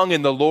strong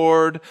in the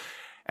Lord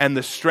and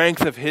the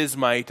strength of his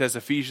might, as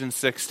Ephesians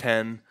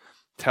 6:10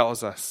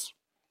 tells us.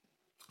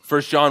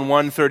 1 John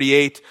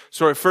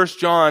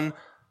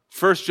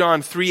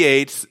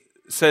 3:8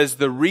 says,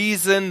 the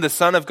reason the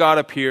Son of God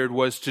appeared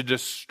was to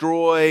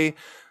destroy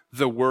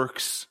the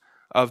works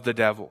of the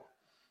devil.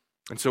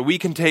 And so we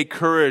can take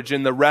courage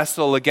in the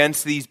wrestle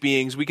against these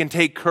beings. We can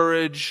take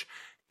courage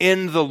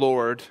in the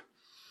Lord.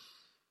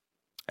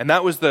 And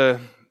that was the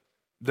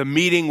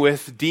meeting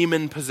with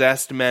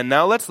demon-possessed men.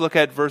 Now let's look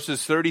at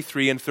verses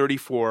 33 and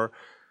 34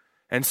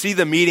 and see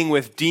the meeting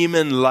with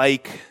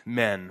demon-like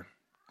men.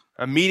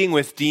 A meeting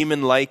with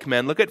demon-like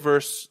men. Look at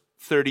verse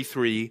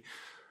 33.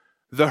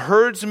 The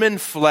herdsmen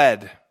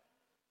fled,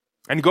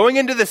 and going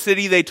into the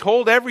city, they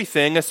told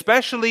everything,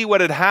 especially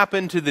what had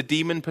happened to the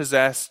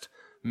demon-possessed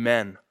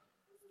men.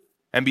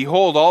 And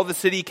behold, all the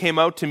city came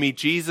out to meet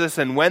Jesus,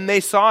 and when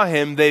they saw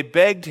him, they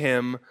begged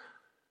him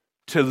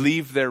to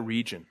leave their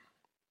region.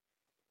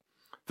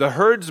 The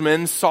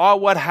herdsmen saw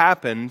what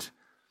happened,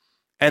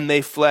 and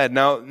they fled.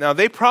 Now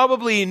they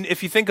probably,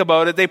 if you think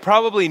about it, they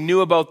probably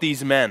knew about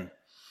these men.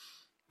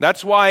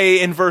 That's why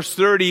in verse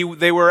 30,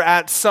 they were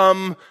at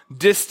some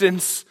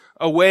distance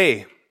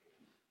away.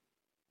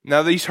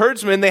 Now these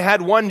herdsmen, they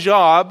had one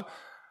job: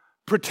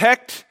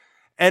 protect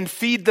and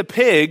feed the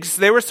pigs.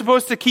 They were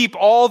supposed to keep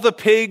all the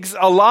pigs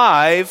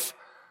alive,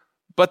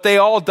 but they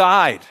all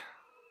died.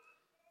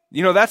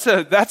 You know, that's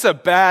a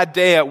bad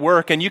day at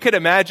work. And you could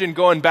imagine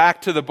going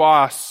back to the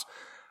boss.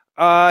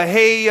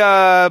 Hey,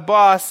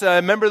 boss,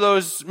 remember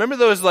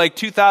those like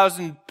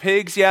 2,000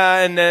 pigs? Yeah.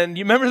 And then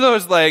you remember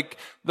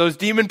those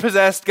demon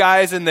possessed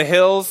guys in the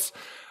hills?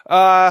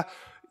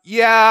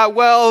 Yeah,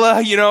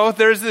 well,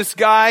 there's this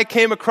guy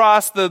came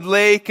across the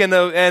lake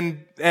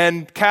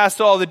and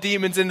cast all the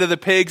demons into the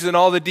pigs, and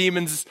all the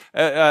demons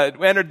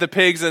entered the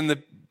pigs, and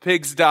the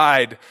pigs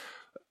died.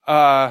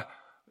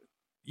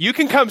 You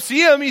can come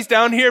see him. He's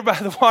down here by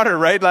the water,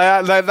 right?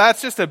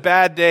 That's just a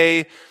bad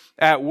day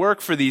at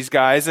work for these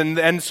guys.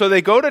 And so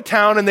they go to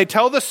town and they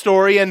tell the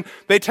story, and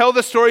they tell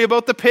the story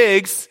about the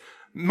pigs.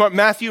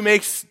 Matthew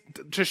makes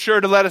sure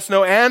to let us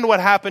know, and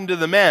what happened to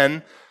the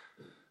men.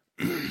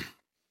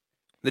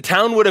 The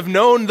town would have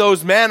known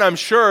those men, I'm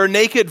sure.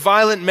 Naked,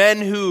 violent men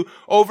who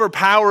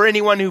overpower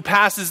anyone who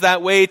passes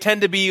that way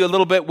tend to be a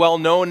little bit well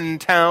known in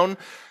town.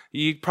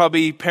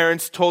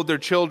 Parents told their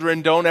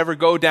children, don't ever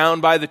go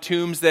down by the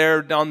tombs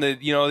there on the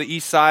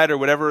east side or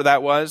whatever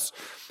that was.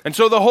 And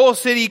so the whole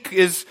city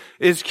is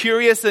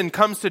curious and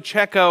comes to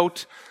check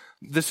out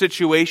the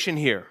situation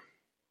here.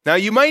 Now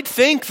you might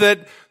think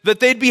that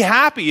they'd be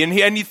happy,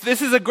 and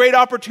this is a great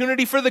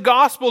opportunity for the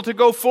gospel to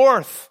go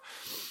forth.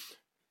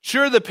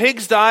 Sure, the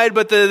pigs died,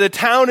 but the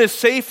town is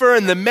safer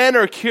and the men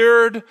are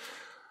cured,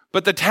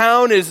 but the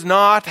town is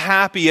not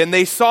happy. And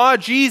they saw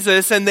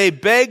Jesus and they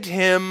begged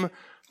him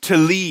to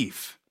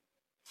leave.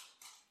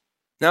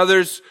 Now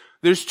there's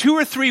 2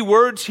 or 3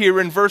 words here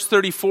in verse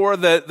 34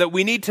 that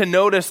we need to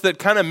notice that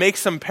kind of make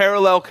some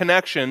parallel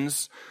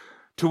connections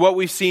to what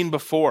we've seen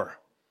before.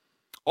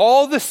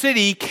 All the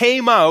city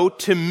came out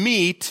to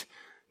meet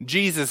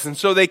Jesus. And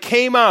so they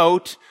came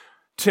out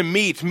to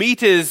meet.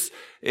 Meet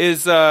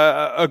is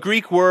a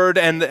Greek word,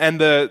 and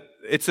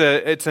it's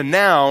a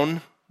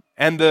noun,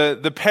 and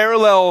the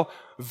parallel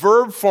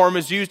verb form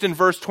is used in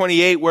verse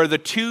 28, where the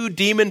 2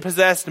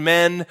 demon-possessed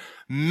men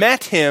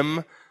met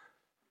him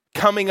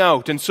coming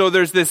out. And so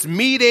there's this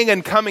meeting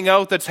and coming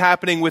out that's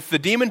happening with the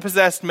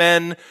demon-possessed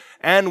men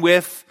and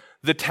with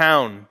the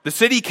town. The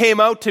city came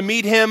out to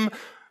meet him.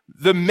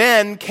 The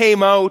men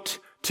came out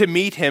to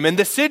meet him. And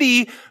the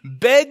city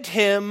begged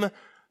him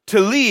to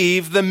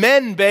leave. The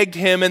men begged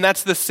him, and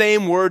that's the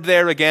same word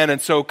there again.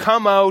 And so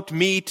come out,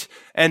 meet,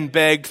 and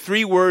begged.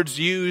 3 words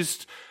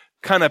used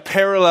kind of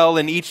parallel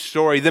in each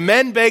story. The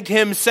men begged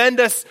him, send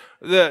us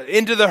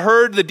into the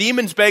herd. The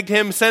demons begged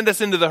him, send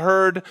us into the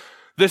herd.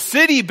 The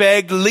city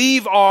begged,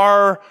 leave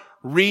our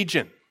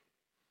region.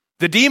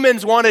 The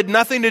demons wanted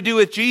nothing to do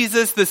with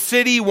Jesus. The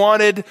city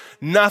wanted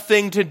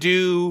nothing to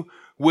do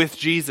with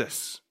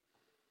Jesus.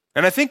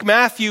 And I think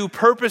Matthew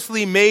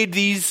purposely made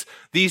these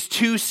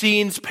 2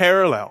 scenes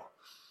parallel.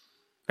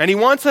 And he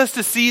wants us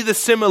to see the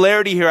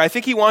similarity here. I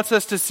think he wants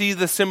us to see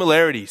the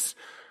similarities.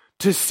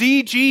 To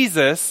see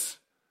Jesus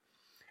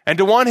and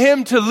to want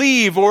him to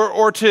leave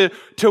or to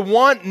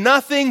want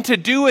nothing to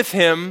do with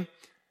him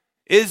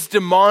is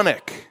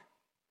demonic.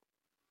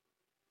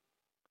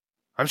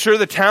 I'm sure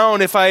the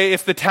town,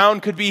 if the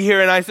town could be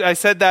here and I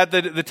said that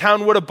the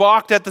town would have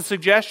balked at the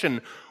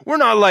suggestion. We're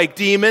not like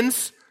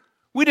demons.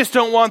 We just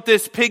don't want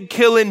this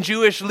pig-killing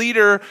Jewish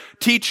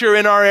teacher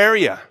in our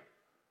area.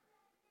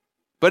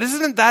 But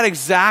isn't that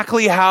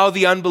exactly how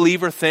the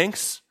unbeliever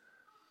thinks?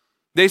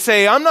 They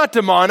say, I'm not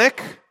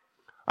demonic.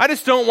 I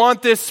just don't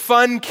want this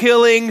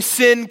fun-killing,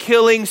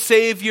 sin-killing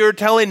Savior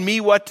telling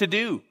me what to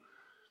do.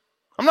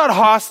 I'm not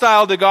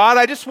hostile to God.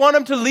 I just want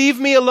him to leave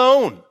me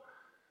alone.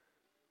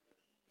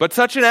 But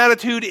such an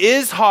attitude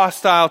is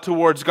hostile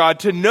towards God.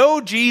 To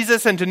know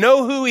Jesus and to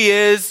know who he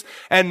is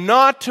and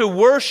not to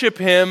worship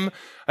him,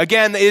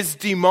 again, is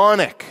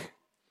demonic.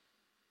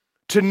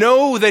 To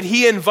know that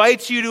he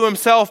invites you to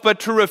himself,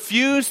 but to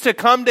refuse to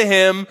come to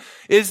him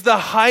is the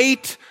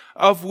height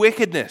of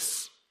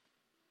wickedness.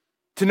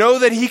 To know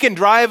that he can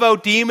drive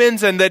out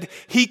demons and that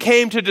he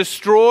came to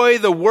destroy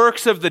the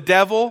works of the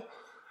devil,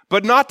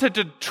 but not to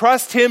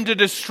trust him to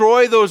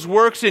destroy those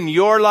works in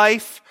your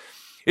life,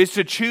 is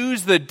to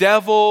choose the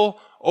devil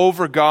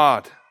over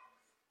God.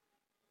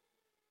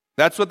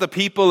 That's what the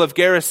people of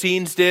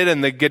Gerasenes did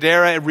in the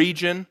Gadara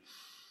region.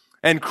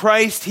 And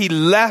Christ, he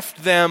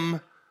left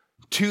them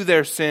to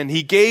their sin.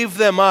 He gave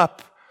them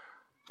up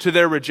to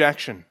their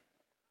rejection.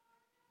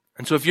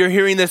 And so if you're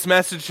hearing this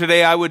message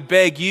today, I would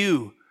beg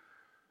you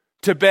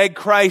to beg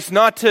Christ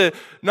not to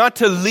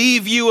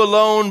leave you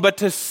alone, but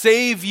to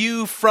save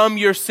you from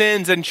your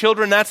sins. And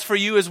children, that's for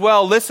you as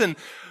well. Listen,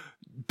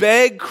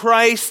 beg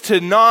Christ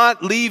to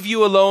not leave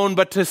you alone,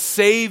 but to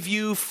save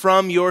you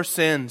from your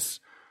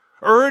sins.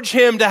 Urge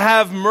him to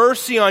have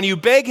mercy on you.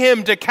 Beg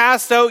him to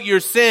cast out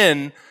your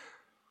sin.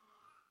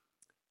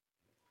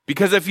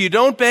 Because if you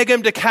don't beg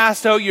him to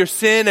cast out your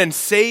sin and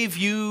save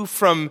you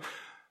from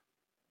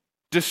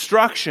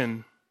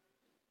destruction,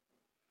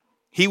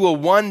 he will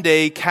one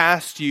day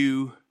cast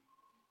you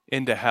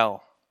into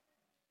hell.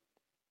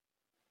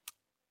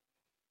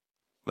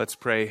 Let's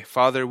pray.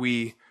 Father,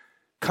 we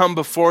come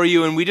before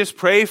you and we just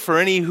pray for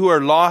any who are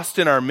lost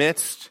in our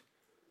midst,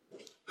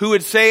 who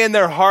would say in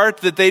their heart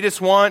that they just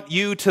want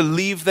you to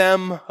leave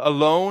them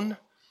alone.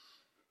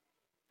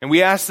 And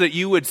we ask that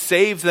you would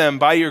save them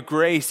by your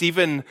grace,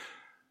 even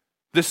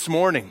this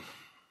morning.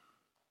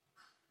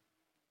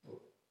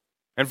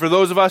 And for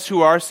those of us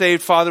who are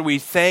saved, Father, we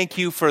thank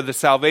you for the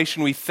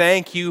salvation. We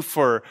thank you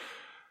for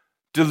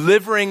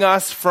delivering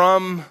us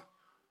from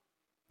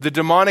the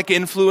demonic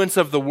influence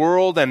of the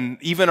world and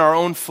even our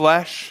own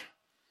flesh,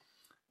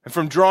 and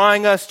from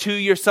drawing us to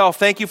yourself.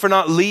 Thank you for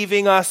not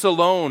leaving us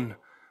alone,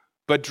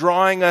 but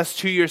drawing us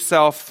to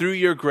yourself through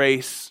your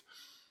grace.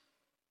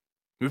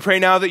 We pray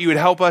now that you would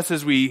help us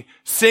as we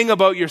sing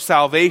about your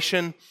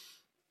salvation.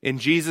 In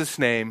Jesus'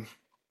 name,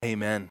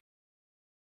 amen.